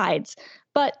hooves and hides.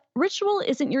 But Ritual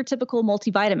isn't your typical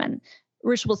multivitamin.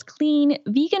 Ritual's clean,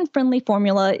 vegan-friendly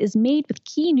formula is made with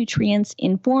key nutrients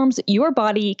in forms your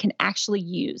body can actually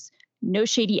use. No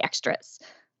shady extras.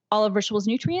 All of Ritual's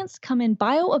nutrients come in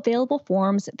bioavailable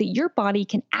forms that your body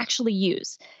can actually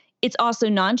use. It's also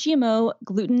non-GMO,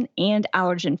 gluten, and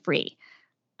allergen-free.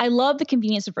 I love the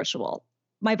convenience of Ritual.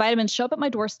 My vitamins show up at my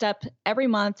doorstep every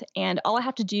month, and all I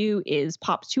have to do is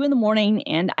pop 2 in the morning,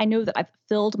 and I know that I've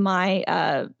filled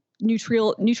my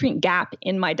nutrient gap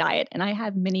in my diet, and I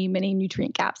have many, many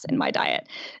nutrient gaps in my diet.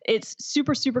 It's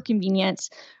super, super convenient.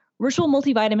 Ritual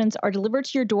multivitamins are delivered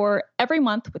to your door every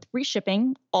month with free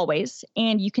shipping, always,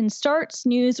 and you can start,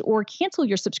 snooze, or cancel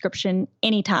your subscription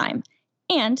anytime.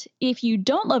 And if you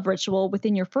don't love Ritual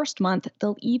within your first month,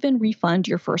 they'll even refund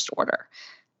your first order.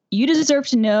 You deserve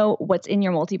to know what's in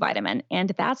your multivitamin,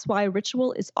 and that's why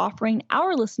Ritual is offering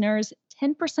our listeners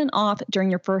 10% off during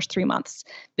your first 3 months.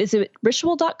 Visit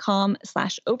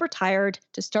ritual.com/overtired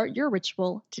to start your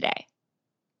ritual today.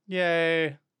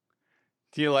 Yay.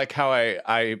 Do you like how I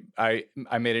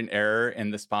made an error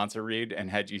in the sponsor read and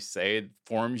had you say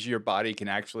forms your body can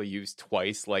actually use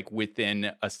twice, like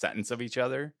within a sentence of each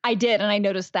other? I did, and I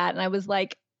noticed that, and I was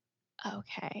like,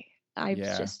 okay.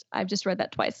 I've just read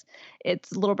that twice.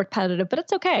 It's a little repetitive, but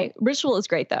it's okay. Ritual is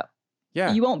great though.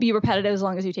 Yeah. You won't be repetitive as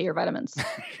long as you take your vitamins.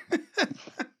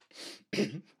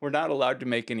 We're not allowed to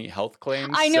make any health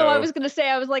claims. I know. So... I was going to say,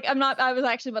 I was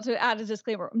actually about to add a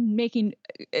disclaimer. Making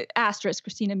asterisk,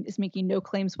 Christina is making no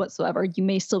claims whatsoever. You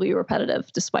may still be repetitive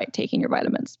despite taking your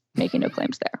vitamins. Making no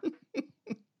claims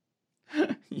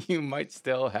there. You might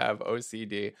still have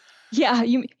OCD. Yeah,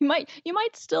 you might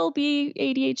still be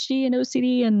ADHD and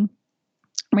OCD and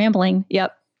rambling.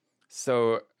 Yep.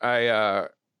 So I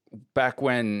back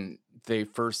when they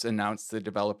first announced the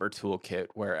developer toolkit,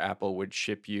 where Apple would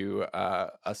ship you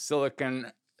a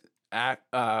silicon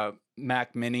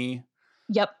Mac Mini.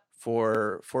 Yep.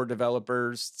 For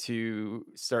developers to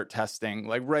start testing,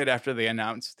 like right after they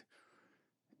announced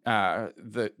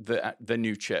the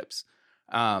new chips.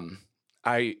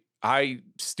 I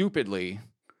stupidly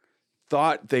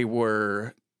thought they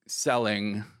were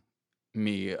selling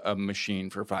me a machine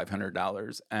for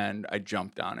 $500, and I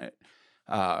jumped on it.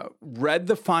 Read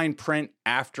the fine print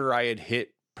after I had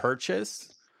hit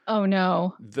purchase. Oh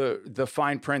no. The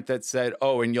fine print that said,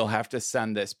 "Oh, and you'll have to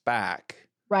send this back."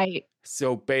 Right.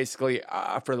 So basically,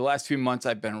 for the last few months,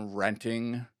 I've been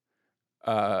renting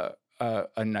a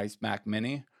nice Mac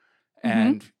Mini,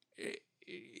 and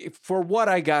for what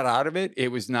I got out of it, it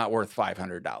was not worth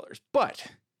 $500. But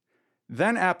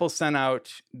then Apple sent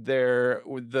out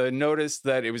the notice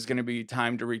that it was going to be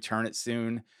time to return it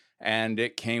soon, and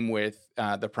it came with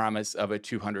the promise of a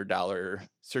 $200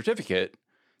 certificate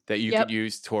that you could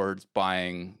use towards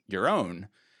buying your own.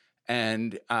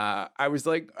 And I was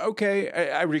like, okay,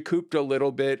 I recouped a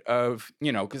little bit of,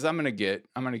 because I'm gonna get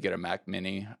a Mac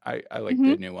Mini. I like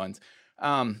the new ones.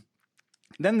 Then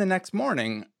the next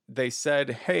morning they said,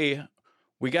 hey,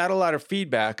 we got a lot of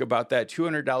feedback about that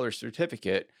 $200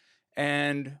 certificate,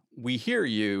 and we hear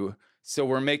you, so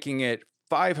we're making it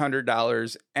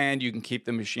 $500, and you can keep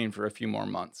the machine for a few more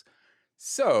months.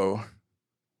 So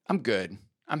I'm good.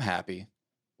 I'm happy.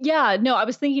 Yeah, no, I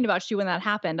was thinking about you when that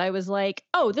happened. I was like,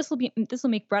 oh, this will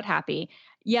make Brett happy.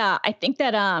 Yeah, I think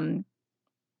that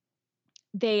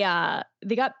they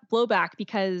got blowback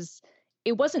because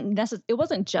it wasn't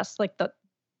just like the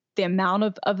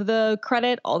amount of the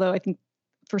credit, although I think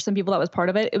for some people that was part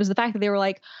of it. It was the fact that they were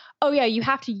like, oh yeah, you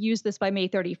have to use this by May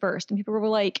 31st. And people were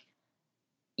like,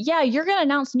 yeah, you're going to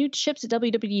announce new chips at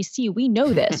WWDC. We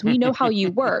know this. We know how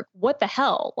you work. What the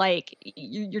hell? Like,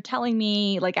 you're telling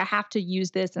me, like, I have to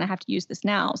use this and I have to use this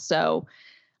now. So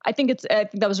I think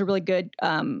that was a really good,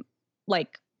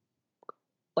 like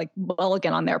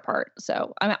mulligan on their part.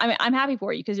 So I'm happy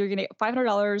for you because you're going to get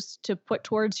 $500 to put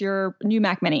towards your new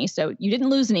Mac Mini. So you didn't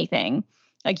lose anything.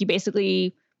 Like, you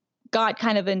basically got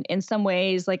kind of in some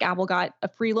ways, like Apple got a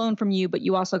free loan from you, but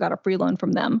you also got a free loan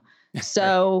from them.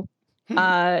 So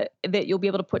that you'll be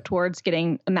able to put towards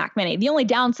getting a Mac Mini. The only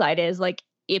downside is, like,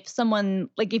 if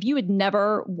you had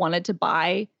never wanted to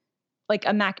buy like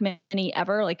a Mac Mini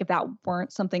ever, like if that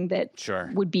weren't something that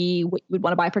would be what you would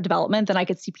want to buy for development, then I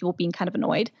could see people being kind of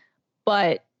annoyed.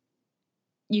 But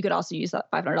you could also use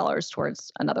that $500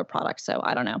 towards another product. So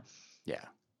I don't know.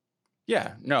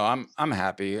 Yeah. No, I'm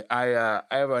happy. I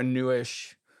have a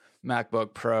newish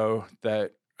MacBook Pro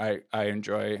that I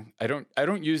enjoy. I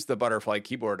don't use the butterfly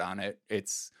keyboard on it.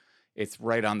 It's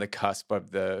right on the cusp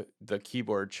of the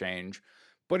keyboard change.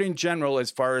 But in general,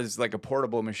 as far as like a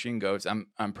portable machine goes,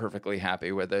 I'm perfectly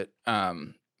happy with it.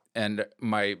 And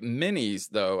my minis,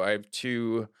 though, I have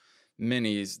two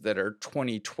minis that are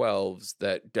 2012s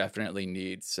that definitely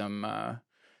need some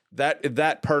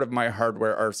that part of my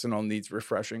hardware arsenal needs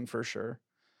refreshing for sure.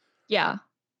 Yeah.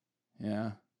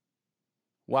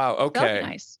 Wow. That would Okay. be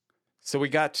nice. So we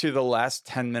got to the last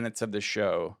 10 minutes of the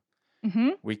show. Hmm.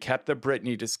 We kept the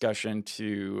Britney discussion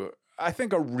to, I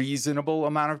think, a reasonable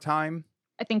amount of time.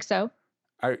 I think so.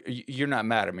 You're not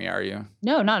mad at me, are you?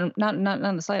 No, not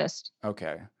in the slightest.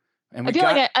 Okay. And I feel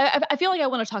like I feel like I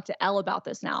want to talk to Elle about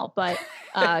this now, but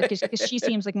because she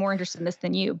seems like more interested in this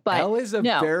than you. But Elle is a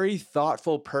no. very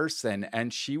thoughtful person,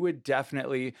 and she would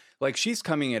definitely she's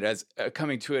coming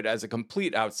to it as a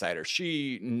complete outsider.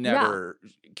 She never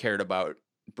cared about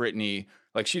Britney.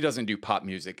 Like, she doesn't do pop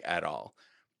music at all,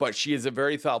 but she is a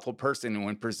very thoughtful person. And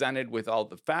when presented with all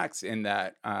the facts in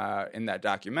that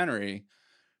documentary,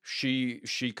 she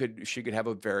could have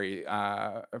a very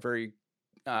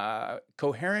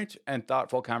coherent and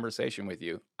thoughtful conversation with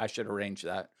you. I should arrange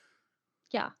that.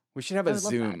 Yeah. We should have a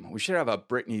Zoom. We should have a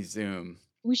Britney Zoom.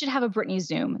 We should have a Britney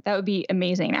Zoom. That would be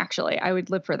amazing, actually. I would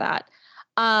live for that.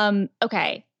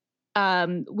 Okay.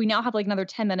 We now have like another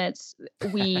 10 minutes.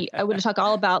 I would talk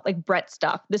all about like Brett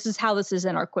stuff. This is how this is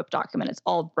in our Quip document. It's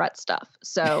all Brett stuff.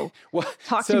 So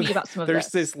talk to me about some of this.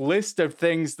 There's this list of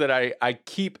things that I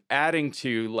keep adding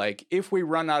to, like, if we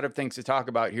run out of things to talk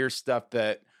about, here's stuff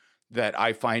that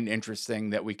I find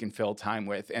interesting that we can fill time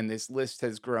with. And this list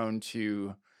has grown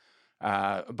to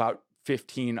about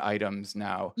 15 items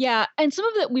now. Yeah. And some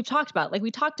of it we've talked about. Like,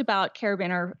 we talked about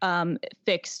Carabiner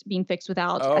being fixed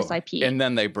without SIP. And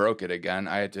then they broke it again.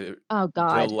 I had to. Oh,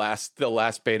 God. The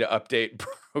last beta update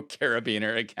broke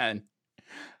Carabiner again.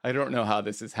 I don't know how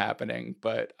this is happening,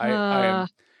 but I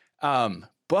am.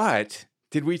 But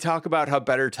did we talk about how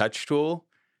Better Touch Tool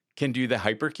can do the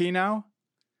hyperkey now?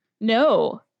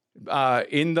 No.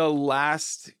 In the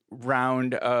last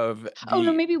round of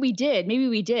no, maybe we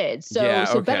did. So yeah,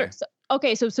 so okay. better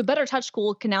so Better Touch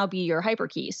Tool can now be your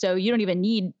hyperkey. So you don't even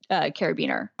need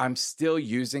Carabiner. I'm still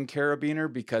using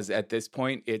Carabiner because at this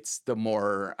point it's the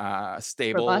more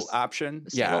stable option.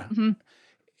 Yeah.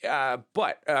 Mm-hmm.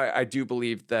 But I do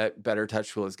believe that Better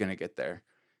Touch Tool is going to get there.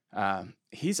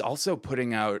 He's also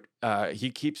putting out,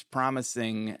 he keeps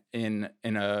promising in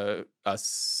a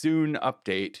soon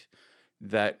update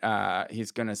that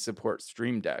he's going to support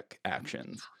Stream Deck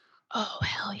actions. Oh,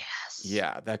 hell yes.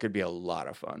 Yeah, that could be a lot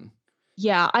of fun.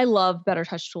 Yeah, I love Better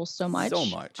Touch Tool so much. So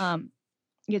much.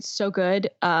 It's so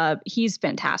good. He's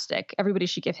fantastic. Everybody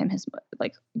should give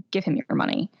him your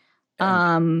money.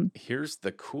 Here's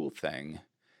the cool thing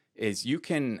is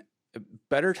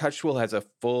Better Touch Tool has a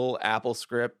full Apple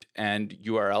script and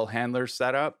URL handler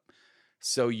set up.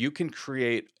 So you can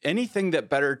create anything that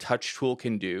Better Touch Tool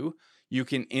can do. You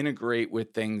can integrate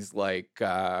with things like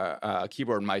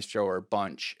Keyboard Maestro or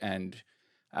Bunch and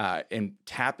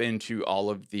tap into all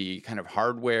of the kind of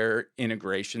hardware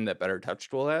integration that Better Touch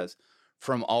Tool has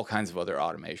from all kinds of other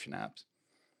automation apps.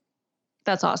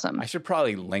 That's awesome. I should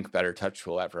probably link Better Touch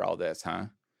Tool after all this, huh?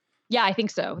 Yeah, I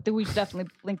think so. We should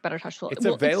definitely link Better Touch Tool. It's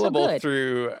available it's so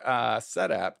through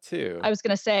SetApp too. I was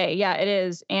going to say, yeah, it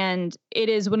is. And it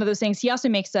is one of those things. He also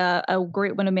makes a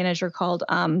great window manager called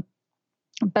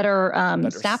Better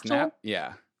Snap Tool.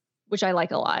 Yeah. Which I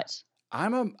like a lot.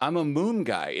 I'm a Moom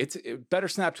guy. Better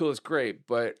Snap Tool is great,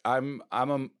 but I'm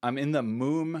in the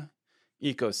Moom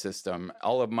ecosystem.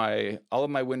 All of my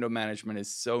window management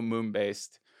is so Moom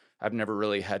based. I've never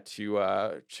really had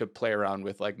to play around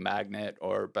with like Magnet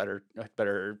or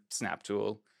Better Snap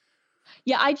Tool.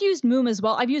 Yeah, I've used Moom as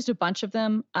well. I've used a bunch of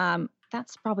them.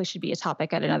 That's probably should be a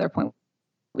topic at another point.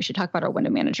 We should talk about our window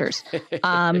managers.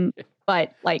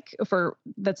 But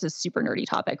that's a super nerdy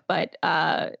topic, but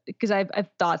because I've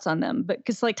thoughts on them, but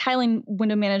because like tiling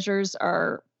window managers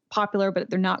are popular, but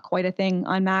they're not quite a thing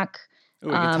on Mac. Ooh,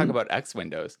 we can talk about X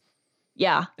windows.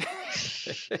 Yeah.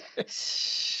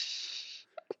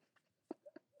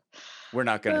 We're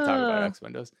not going to talk about X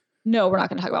windows. No, we're not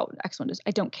going to talk about X windows.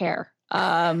 I don't care.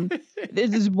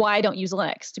 This is why I don't use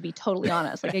Linux, to be totally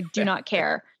honest. Like, I do not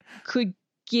care. Could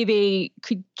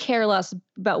care less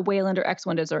about Wayland or X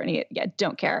Windows or any. Yeah,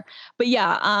 don't care. But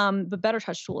yeah, the Better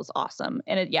Touch Tool is awesome,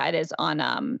 and it is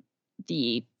on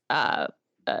the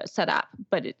SetApp,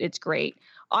 but it's great.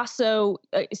 Also,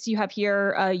 so you have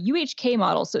here UHK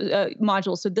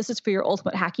module. So this is for your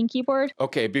ultimate hacking keyboard.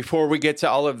 Okay, before we get to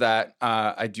all of that,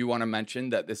 I do want to mention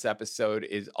that this episode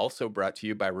is also brought to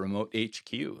you by Remote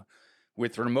HQ.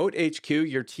 With Remote HQ,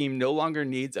 your team no longer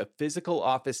needs a physical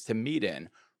office to meet in.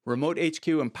 Remote HQ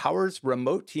empowers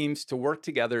remote teams to work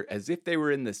together as if they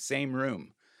were in the same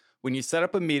room. When you set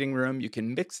up a meeting room, you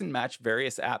can mix and match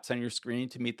various apps on your screen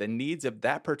to meet the needs of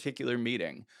that particular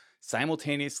meeting.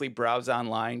 Simultaneously browse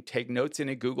online, take notes in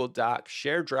a Google Doc,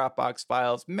 share Dropbox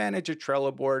files, manage a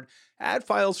Trello board, add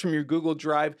files from your Google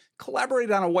Drive, collaborate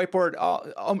on a whiteboard,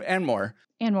 and more.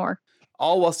 And more.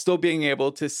 all while still being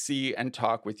able to see and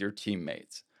talk with your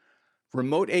teammates.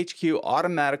 Remote HQ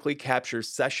automatically captures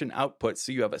session output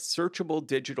so you have a searchable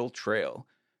digital trail.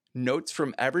 Notes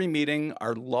from every meeting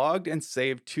are logged and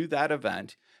saved to that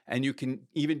event, and you can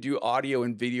even do audio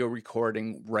and video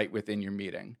recording right within your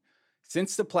meeting.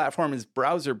 Since the platform is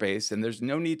browser-based and there's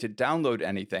no need to download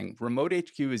anything, Remote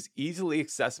HQ is easily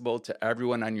accessible to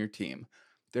everyone on your team.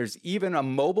 There's even a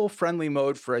mobile-friendly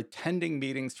mode for attending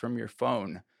meetings from your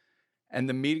phone. And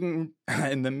the meeting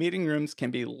rooms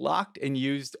can be locked and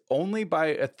used only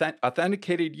by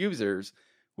authenticated users,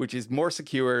 which is more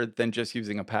secure than just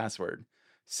using a password.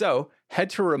 So head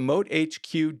to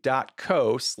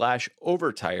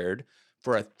remotehq.co/overtired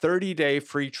for a 30-day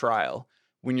free trial.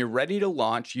 When you're ready to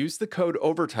launch, use the code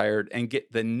OVERTIRED and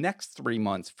get the next 3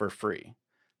 months for free.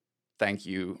 Thank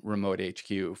you, Remote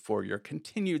HQ, for your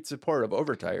continued support of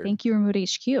Overtired. Thank you, Remote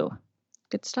HQ.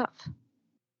 Good stuff.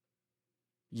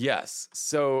 Yes.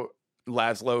 So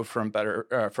Laszlo from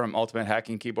Ultimate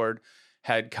Hacking Keyboard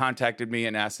had contacted me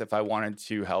and asked if I wanted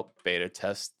to help beta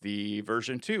test the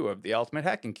version 2 of the Ultimate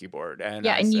Hacking Keyboard. And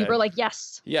yeah, and you were like,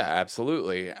 yes. Yeah,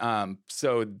 absolutely.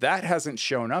 So that hasn't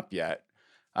shown up yet.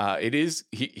 It is,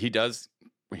 he has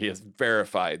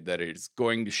verified that it is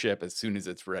going to ship as soon as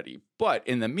it's ready. But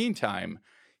in the meantime,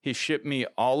 he shipped me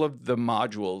all of the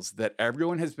modules that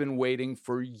everyone has been waiting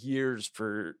for years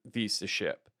for these to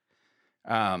ship.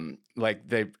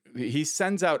 He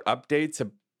sends out updates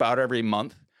about every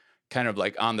month, kind of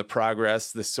like on the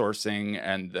progress, the sourcing,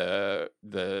 and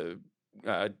the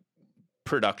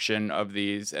production of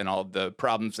these and all the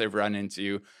problems they've run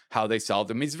into, how they solved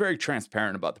them. He's very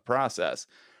transparent about the process.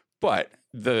 But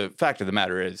the fact of the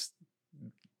matter is,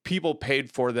 people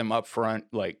paid for them up front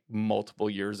like multiple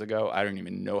years ago. I don't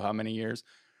even know how many years.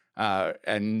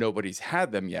 And nobody's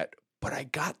had them yet, but I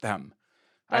got them.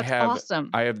 That's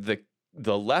awesome. I have the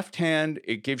left hand,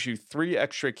 it gives you 3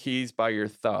 extra keys by your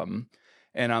thumb.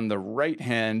 And on the right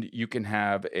hand, you can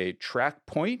have a track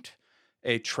point,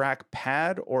 a track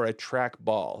pad, or a track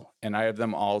ball. And I have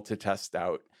them all to test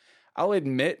out. I'll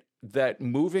admit that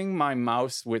moving my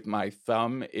mouse with my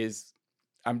thumb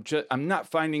I'm not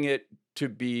finding it to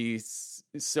be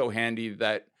so handy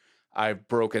that I've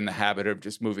broken the habit of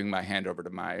just moving my hand over to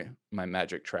my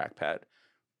Magic Trackpad.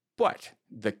 But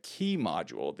the key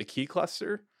module, the key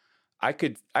cluster, I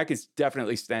could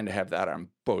definitely stand to have that on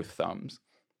both thumbs.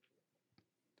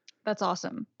 That's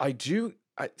awesome. If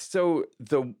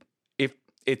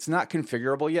it's not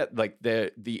configurable yet, like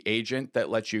the agent that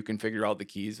lets you configure all the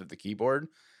keys of the keyboard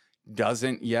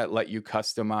doesn't yet let you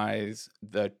customize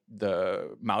the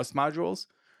mouse modules.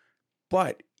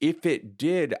 But if it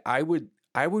did, I would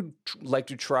like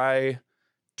to try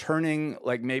turning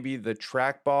like maybe the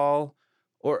trackball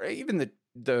or even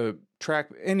the track,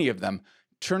 any of them,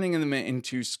 turning them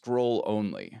into scroll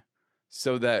only,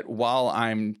 so that while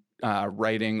I'm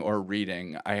writing or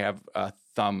reading, I have a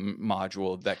thumb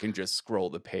module that can just scroll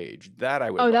the page. That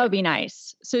I would. That would be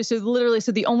nice. So literally,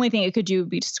 the only thing it could do would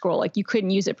be to scroll. Like you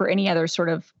couldn't use it for any other sort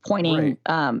of pointing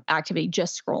activity,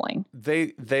 just scrolling.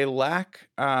 They lack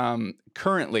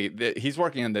currently. He's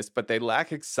working on this, but they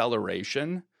lack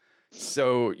acceleration.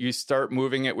 So you start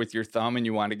moving it with your thumb and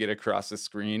you want to get across the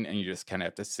screen and you just kind of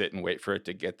have to sit and wait for it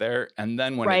to get there. And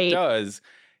then when it does,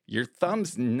 your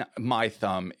my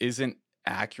thumb isn't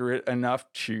accurate enough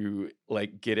to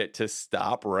like get it to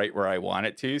stop right where I want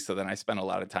it to. So then I spend a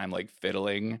lot of time like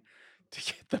fiddling to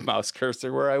get the mouse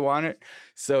cursor where I want it.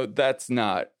 So that's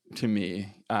not, to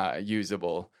me,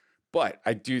 usable. But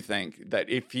I do think that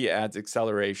if he adds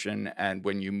acceleration and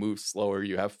when you move slower,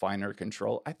 you have finer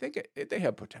control, I think they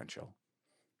have potential.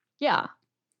 Yeah.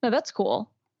 No, that's cool.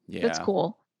 Yeah. That's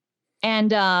cool.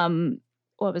 And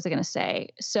what was I going to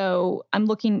say? So I'm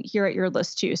looking here at your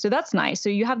list too. So that's nice. So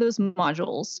you have those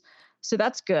modules. So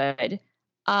that's good.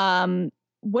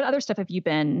 What other stuff have you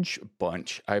been?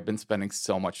 Bunch. I've been spending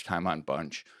so much time on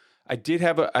Bunch. I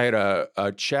had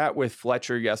a chat with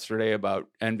Fletcher yesterday about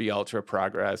NV Ultra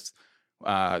progress.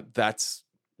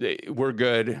 We're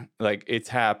good. Like it's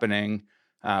happening.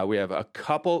 We have a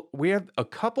couple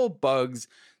bugs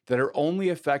that are only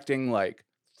affecting like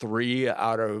 3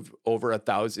 out of over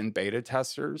 1,000 beta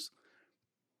testers,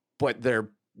 but they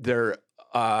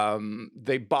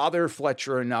bother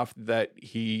Fletcher enough that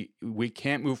we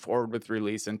can't move forward with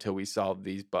release until we solve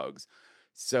these bugs.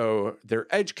 So they're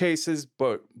edge cases,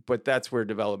 but that's where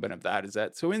development of that is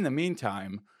at. So in the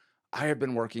meantime, I have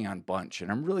been working on Bunch, and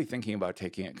I'm really thinking about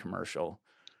taking it commercial.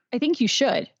 I think you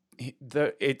should.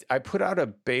 I put out a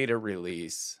beta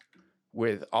release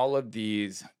with all of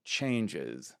these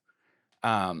changes.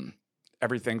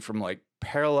 Everything from like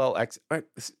parallel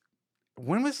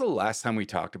when was the last time we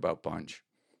talked about Bunch?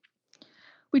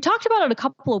 We talked about it a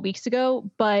couple of weeks ago,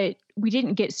 but we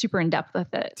didn't get super in depth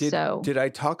with it. Did I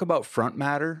talk about Front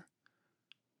Matter?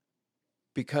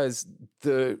 Because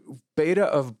the beta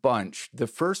of Bunch, the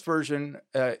first version,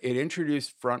 it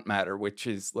introduced Front Matter, which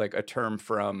is like a term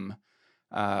from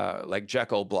like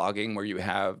Jekyll blogging, where you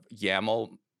have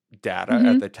YAML data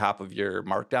at the top of your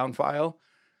Markdown file.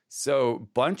 So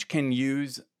Bunch can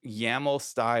use YAML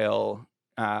style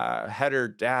header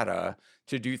data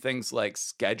to do things like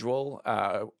schedule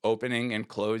opening and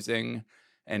closing,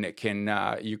 and it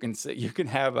can you can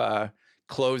have a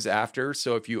close after.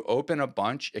 So if you open a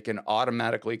bunch, it can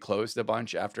automatically close the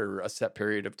bunch after a set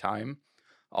period of time,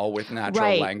 all with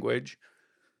natural language.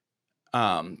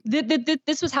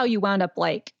 This was how you wound up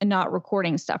like not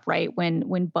recording stuff, right?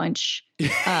 When Bunch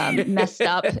messed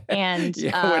up and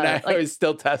when I was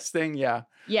still testing, yeah.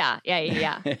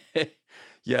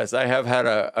 Yes, I have had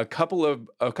a couple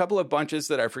of bunches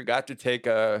that I forgot to take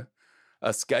a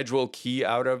schedule key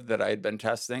out of that I had been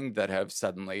testing that have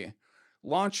suddenly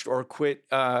launched or quit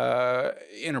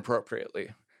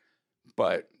inappropriately,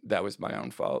 but that was my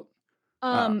own fault.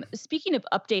 Speaking of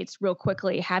updates, real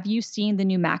quickly, have you seen the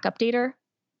new Mac Updater?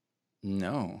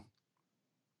 No.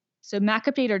 So Mac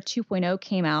Updater 2.0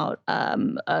 came out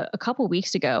a couple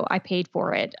weeks ago. I paid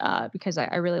for it because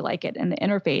I really like it, and the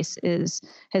interface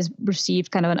has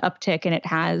received kind of an uptick, and it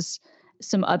has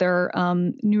some other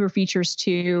newer features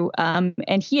too.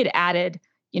 And he had added,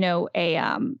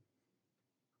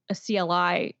 a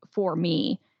CLI for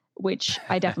me, which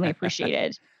I definitely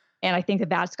appreciated. And I think that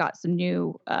that's got some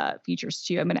new features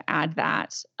too. I'm going to add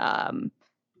that in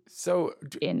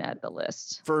the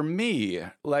list. For me,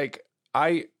 like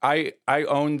I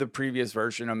own the previous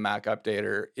version of Mac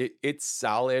Updater. It's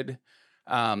solid.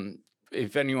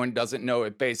 If anyone doesn't know,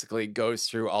 it basically goes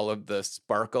through all of the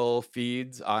Sparkle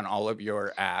feeds on all of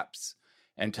your apps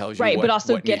and tells you but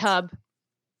also GitHub.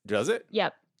 Does it?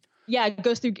 Yep. Yeah, it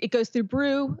goes through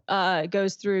Brew, it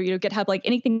goes through GitHub, like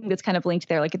anything that's kind of linked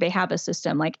there. Like if they have a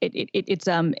system, like it's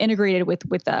integrated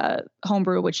with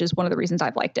Homebrew, which is one of the reasons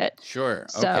I've liked it. Sure.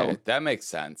 Okay, that makes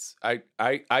sense.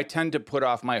 I tend to put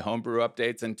off my Homebrew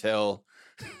updates until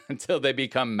they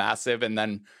become massive, and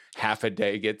then half a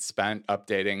day gets spent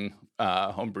updating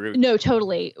Homebrew. No,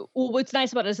 totally. Well, what's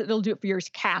nice about it is that they'll do it for your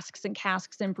casks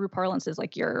and brew parlance is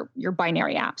like your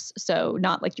binary apps. So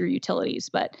not like your utilities,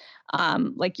 but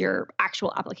like your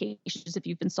actual applications if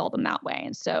you've installed them that way.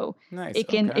 And so nice. it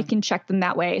can check them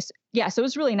that way. So, yeah, so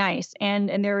it's really nice. And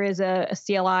there is a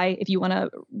CLI if you want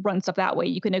to run stuff that way.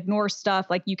 You can ignore stuff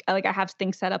like I have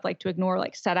things set up like to ignore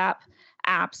like setup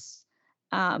apps.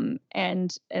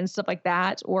 And stuff like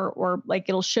that, or like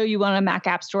it'll show you on a Mac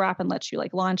App Store app and lets you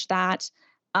like launch that.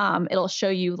 It'll show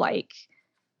you like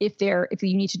if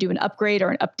you need to do an upgrade or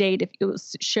an update, if it will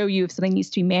show you if something needs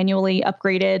to be manually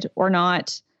upgraded or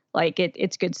not. Like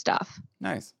it's good stuff.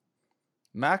 Nice.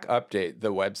 Mac Update,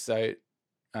 the website,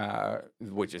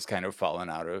 which is kind of fallen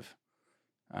out of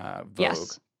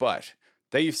vogue, but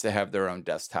they used to have their own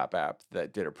desktop app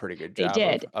that did a pretty good job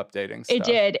of updating stuff. It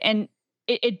did, and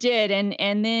it did,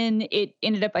 and then it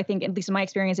ended up, I think, at least in my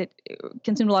experience, it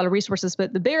consumed a lot of resources.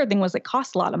 But the bigger thing was it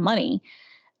cost a lot of money,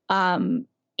 and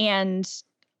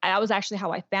that was actually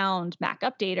how I found Mac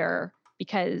Updater,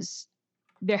 because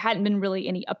there hadn't been really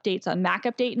any updates on Mac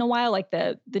Update in a while. Like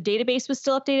the database was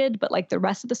still updated, but like the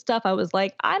rest of the stuff, I was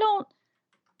like, are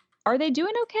they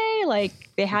doing okay? Like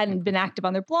they hadn't been active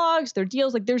on their blogs, their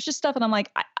deals. Like there's just stuff, and I'm like,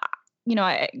 I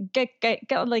get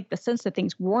like the sense that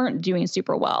things weren't doing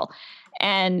super well,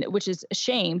 and which is a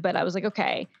shame. But I was like,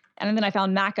 okay. And then I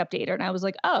found Mac Updater, and I was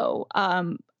like, oh,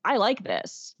 I like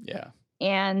this. Yeah.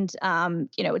 And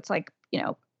it's like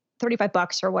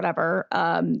 $35 or whatever.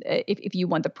 If you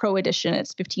want the Pro edition,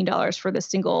 it's $15 for the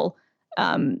single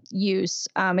use.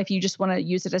 If you just want to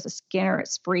use it as a scanner,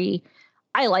 it's free.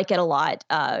 I like it a lot.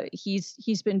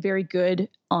 He's been very good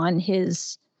on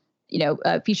his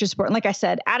feature support. And like I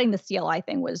said, adding the CLI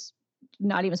thing was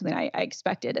not even something I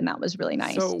expected, and that was really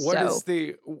nice. So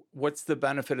what's the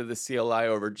benefit of the CLI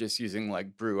over just using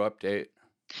like Brew Update?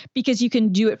 Because you can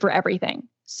do it for everything.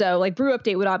 So like Brew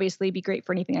Update would obviously be great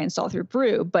for anything I install through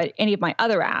Brew, but any of my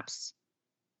other apps,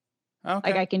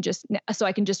 like I can just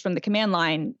from the command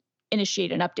line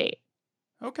initiate an update.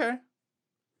 Okay.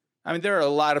 I mean, there are a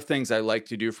lot of things I like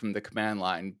to do from the command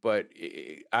line, but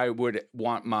I would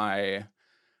want my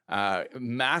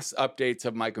mass updates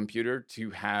of my computer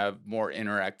to have more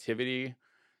interactivity,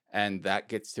 and that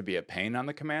gets to be a pain on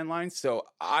the command line. So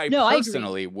I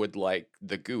personally would like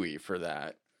the GUI for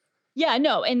that. Yeah,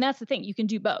 no, and that's the thing. You can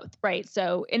do both, right?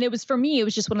 So, and it was for me, it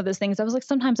was just one of those things. I was like,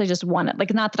 sometimes I just want it.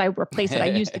 Like, not that I replace it. I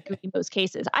use the GUI in most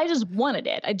cases. I just wanted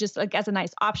it. I just like as a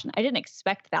nice option. I didn't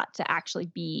expect that to actually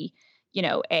be,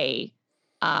 a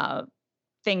uh,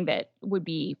 thing that would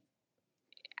be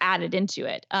added into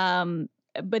it.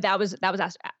 But that was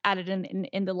added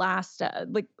in the last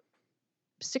like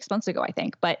 6 months ago, I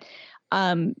think. But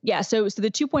yeah, so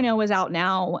the 2.0 is out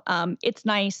now. It's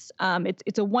nice.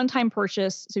 It's a one-time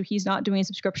purchase, so he's not doing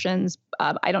subscriptions.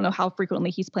 I don't know how frequently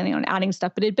he's planning on adding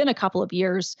stuff, but it'd been a couple of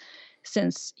years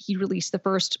since he released the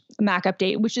first Mac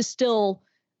update, which is still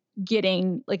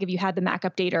getting like if you had the Mac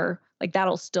updater, like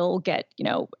that'll still get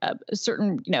a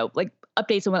certain like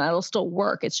updates and when that'll still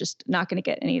work. It's just not going to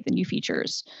get any of the new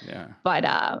features. Yeah. But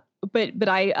I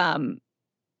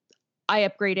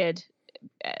upgraded.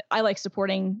 I like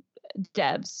supporting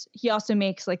devs. He also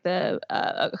makes like a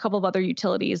couple of other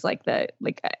utilities like I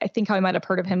think how I might have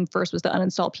heard of him first was the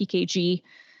uninstall PKG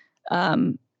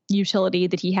utility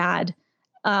that he had,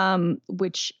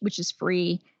 which is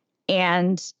free.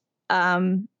 And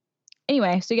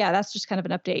anyway, so yeah, that's just kind of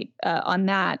an update on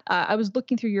that. I was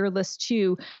looking through your list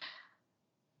too.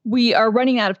 We are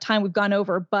running out of time. We've gone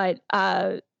over, but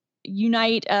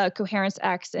Unite, Coherence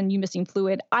X, and uMissing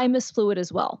Fluid. I miss Fluid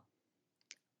as well.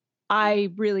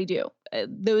 I really do.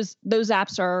 Those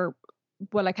apps are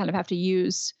what I kind of have to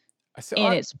use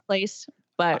in its place.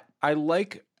 But I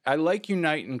like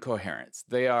Unite and Coherence.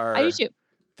 They are. I do too.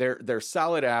 They're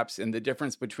solid apps, and the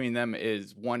difference between them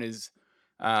is one is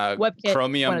WebKit,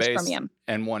 Chromium based, Chromium.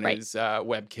 and one Right. is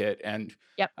WebKit. And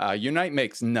Yep. Unite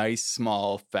makes nice,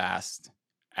 small, fast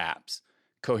apps.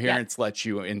 Coherence lets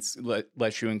you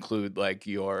include like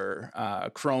your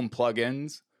Chrome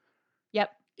plugins.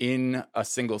 Yep. In a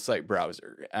single site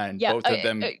browser, and Yeah. both of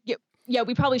them. Yeah,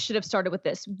 we probably should have started with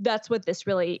this. That's what this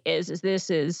really is this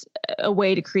is a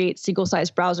way to create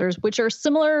single-sized browsers, which are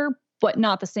similar but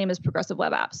not the same as progressive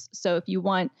web apps. So if you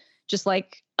want just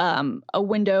like a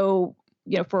window,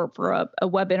 for a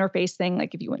web interface thing,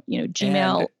 like if you want,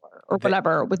 Gmail or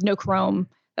whatever with no Chrome,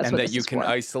 that's what that this you is can for.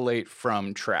 isolate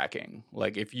from tracking.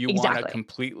 Like if you want to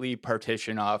completely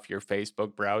partition off your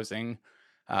Facebook browsing,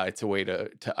 it's a way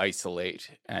to isolate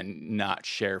and not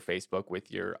share Facebook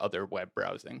with your other web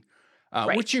browsing,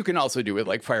 which you can also do with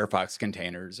like Firefox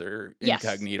containers or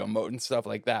incognito mode and stuff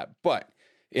like that. But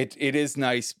it is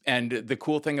nice. And the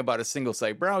cool thing about a single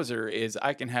site browser is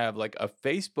I can have like a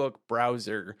Facebook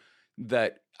browser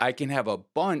that I can have a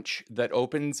bunch that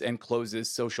opens and closes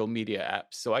social media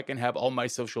apps. So I can have all my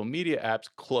social media apps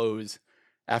close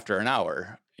after an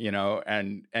hour,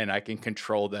 and I can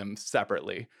control them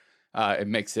separately.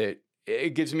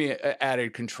 It gives me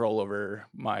added control over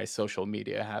my social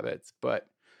media habits. But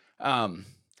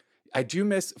I do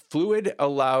miss Fluid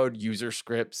allowed user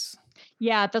scripts.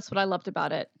 Yeah, that's what I loved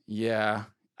about it. Yeah.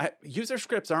 User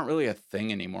scripts aren't really a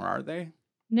thing anymore, are they?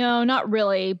 No, not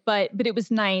really, but it was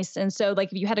nice. And so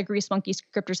like if you had a Grease Monkey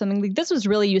script or something, like this was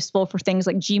really useful for things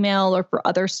like Gmail or for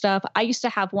other stuff. I used to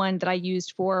have one that I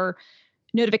used for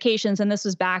notifications, and this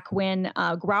was back when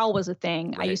Growl was a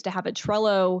thing. Right. I used to have a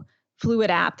Trello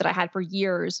Fluid app that I had for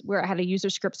years where I had a user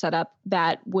script set up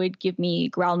that would give me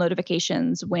Growl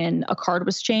notifications when a card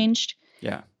was changed.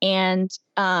 Yeah. And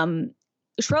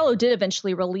Trello did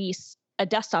eventually release a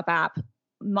desktop app.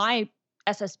 My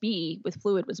SSB with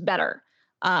Fluid was better.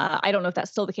 I don't know if that's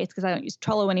still the case because I don't use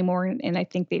Trello anymore, and I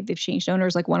think they've changed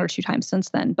owners like 1 or 2 times since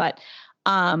then. But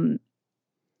but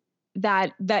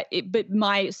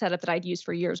my setup that I'd used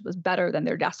for years was better than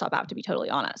their desktop app, to be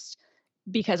totally honest,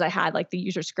 because I had like the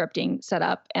user scripting set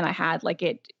up and I had like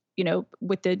it,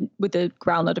 with the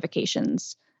Growl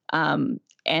notifications, and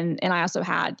I also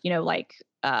had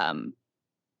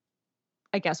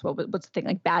I guess what's the thing,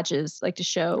 like badges, like to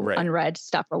show unread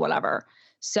stuff or whatever.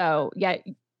 So yeah,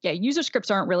 user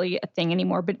scripts aren't really a thing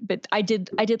anymore, but I did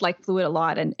like Fluid a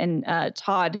lot, and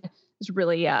Todd is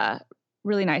really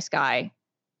nice guy.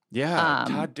 Yeah,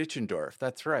 Todd Ditchendorf,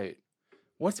 that's right.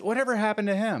 Whatever happened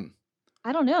to him?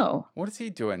 I don't know. What is he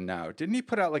doing now? Didn't he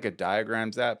put out like a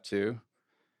diagrams app too?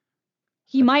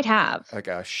 He might have. Like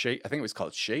a shape, I think it was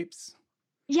called Shapes.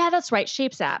 Yeah, that's right,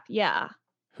 Shapes app. Yeah.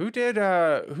 Who did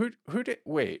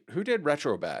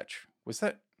Retro Batch? Was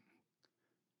that?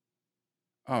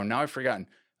 Oh, now I've forgotten.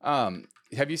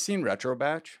 Have you seen Retro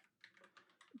Batch?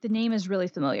 The name is really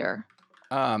familiar.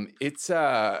 It's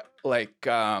that was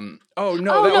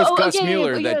Gus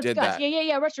Mueller that did that.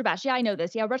 Yeah, Retro Batch. Yeah, I know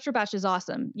this. Yeah, Retro Batch is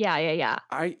awesome. Yeah.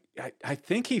 I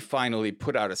think he finally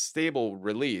put out a stable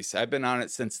release. I've been on it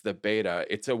since the beta.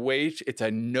 It's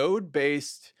a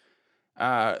node-based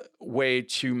way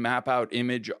to map out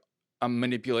image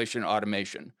manipulation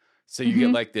automation. So you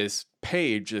get like this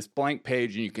page, this blank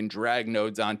page, and you can drag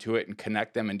nodes onto it and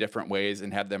connect them in different ways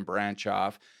and have them branch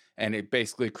off. And it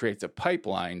basically creates a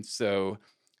pipeline. So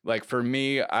like for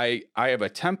me, I have a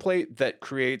template that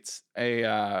creates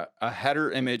a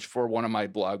header image for one of my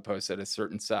blog posts at a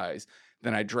certain size.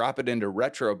 Then I drop it into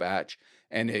RetroBatch,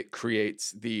 and it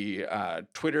creates the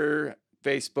Twitter,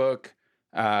 Facebook,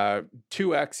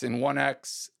 2x and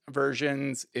 1x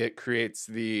versions. It creates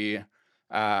the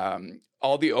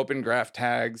all the Open Graph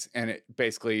tags, and it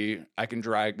basically I can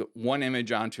drag one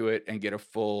image onto it and get a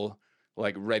full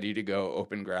like ready to go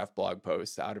Open Graph blog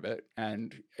post out of it.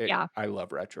 And I love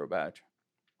RetroBatch.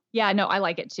 Yeah, no, I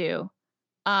like it too.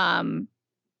 And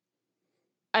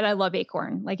I love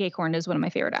Acorn. Like Acorn is one of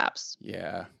my favorite apps.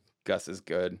 Yeah, Gus is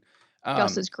good.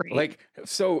 Gus is great. Like,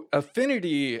 so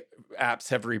Affinity apps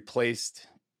have replaced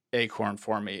Acorn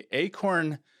for me.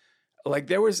 Acorn, like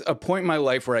there was a point in my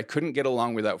life where I couldn't get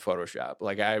along without Photoshop.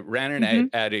 Like I ran an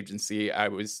ad agency. I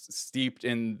was steeped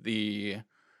in the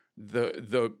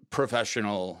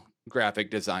professional graphic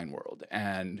design world,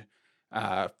 and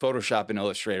Photoshop and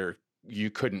Illustrator you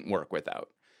couldn't work without.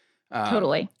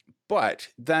 Totally. But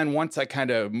then once I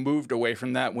kind of moved away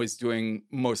from that, was doing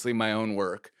mostly my own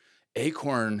work,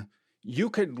 Acorn, you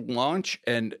could launch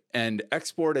and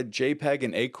export a JPEG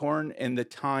in Acorn in the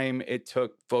time it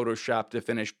took Photoshop to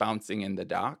finish bouncing in the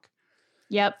dock.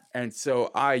 Yep. And so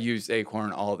I use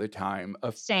Acorn all the time.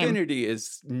 Affinity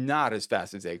is not as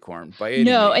fast as Acorn by any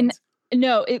means.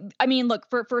 I mean, look,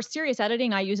 for serious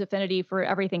editing, I use Affinity for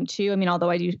everything too. I mean, although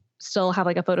I do still have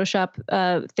like a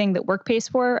Photoshop thing that work pays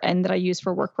for and that I use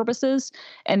for work purposes,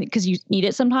 and because you need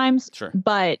it sometimes. Sure.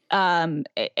 But and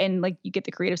like you get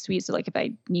the Creative Suite, so like if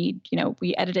I need,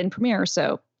 we edit in Premiere,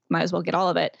 so might as well get all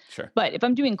of it. Sure. But if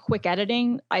I'm doing quick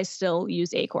editing, I still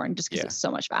use Acorn just because it's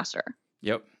so much faster.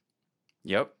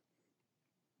 Yep.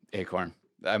 Acorn.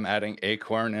 I'm adding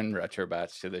Acorn and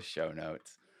RetroBatch to the show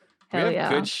notes. Hell we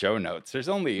have good show notes. There's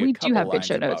only a couple lines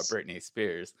about Britney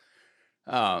Spears.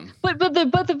 But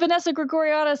the Vanessa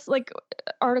Gregoriadis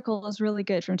article is really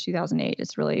good from 2008.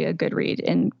 It's really a good read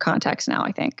in context now,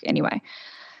 I think. Anyway,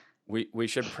 we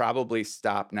should probably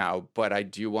stop now, but I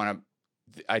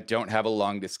don't have a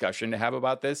long discussion to have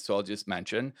about this, so I'll just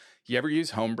mention. You ever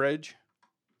use Homebridge?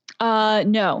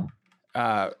 No.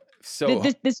 So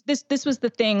this was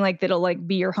the thing that'll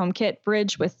be your HomeKit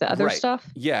bridge with the other stuff.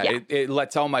 Yeah. It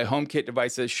lets all my HomeKit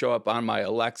devices show up on my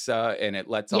Alexa, and it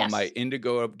lets all my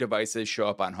Indigo devices show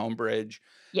up on Homebridge.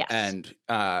 Yes. And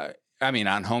on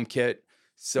HomeKit.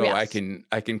 So I can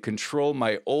control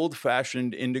my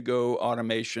old-fashioned Indigo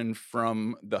automation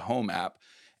from the Home app.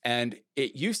 And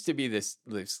it used to be this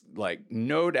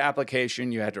node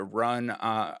application you had to run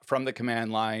from the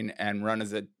command line and run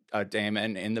as a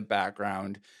daemon in the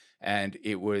background. And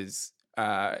it was,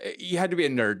 you had to be a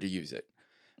nerd to use it.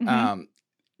 Mm-hmm.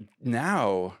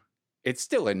 Now, it's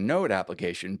still a node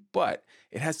application, but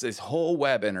it has this whole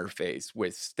web interface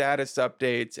with status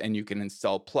updates, and you can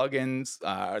install plugins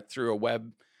through a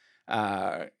web.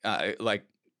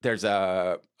 There's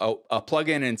a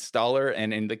plugin installer,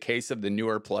 and in the case of the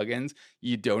newer plugins,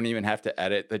 you don't even have to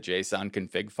edit the JSON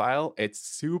config file. It's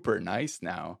super nice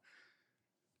now.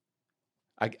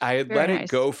 I had let it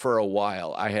go for a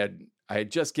while. I had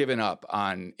just given up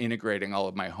on integrating all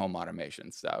of my home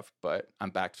automation stuff, but I'm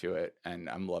back to it, and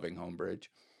I'm loving Homebridge.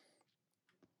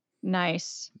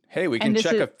 Nice. Hey, we can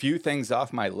check a few things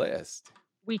off my list.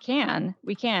 We can.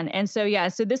 And so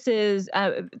this is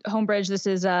Homebridge. This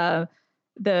is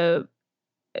the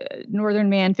Northern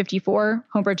Man 54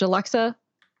 Homebridge Alexa.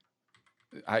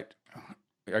 Are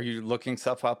you looking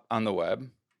stuff up on the web?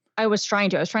 I was trying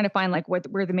to find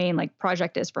where the main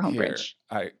project is for Homebridge.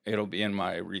 It'll be in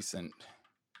my recent.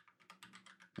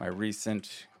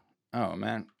 Oh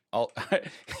man,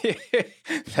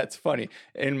 that's funny.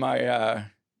 In my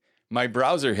my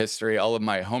browser history, all of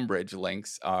my Homebridge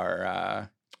links are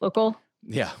local.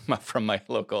 Yeah, from my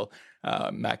local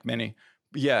Mac Mini.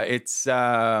 Yeah, it's they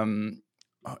have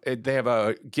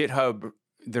a GitHub.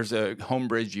 There's a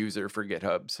Homebridge user for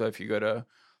GitHub. So if you go to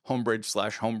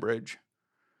Homebridge/Homebridge.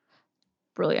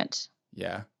 Brilliant.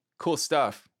 Yeah. Cool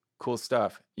stuff.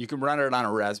 You can run it on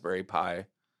a Raspberry Pi.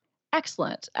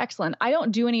 Excellent. I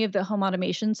don't do any of the home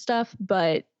automation stuff,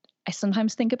 but I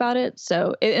sometimes think about it.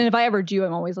 So, and if I ever do,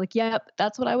 I'm always like, yep,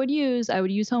 that's what I would use. I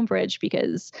would use Homebridge,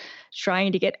 because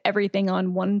trying to get everything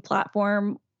on one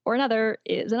platform or another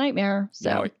is a nightmare.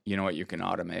 So you know what you can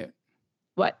automate?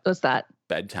 What's that?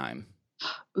 Bedtime.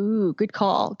 Ooh, good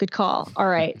call. All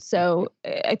right. So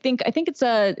I think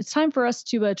it's time for us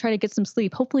to try to get some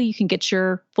sleep. Hopefully you can get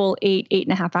your full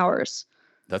 8.5 hours.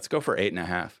 Let's go for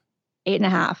 8.5.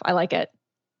 8.5. I like it.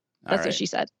 That's right. what she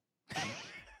said.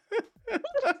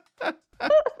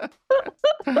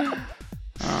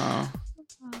 Oh,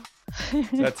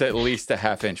 that's at least a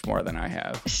half inch more than I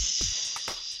have.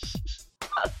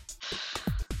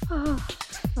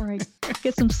 All right.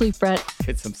 Get some sleep, Brett.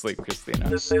 Get some sleep, Christina.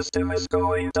 The system is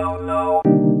going down now.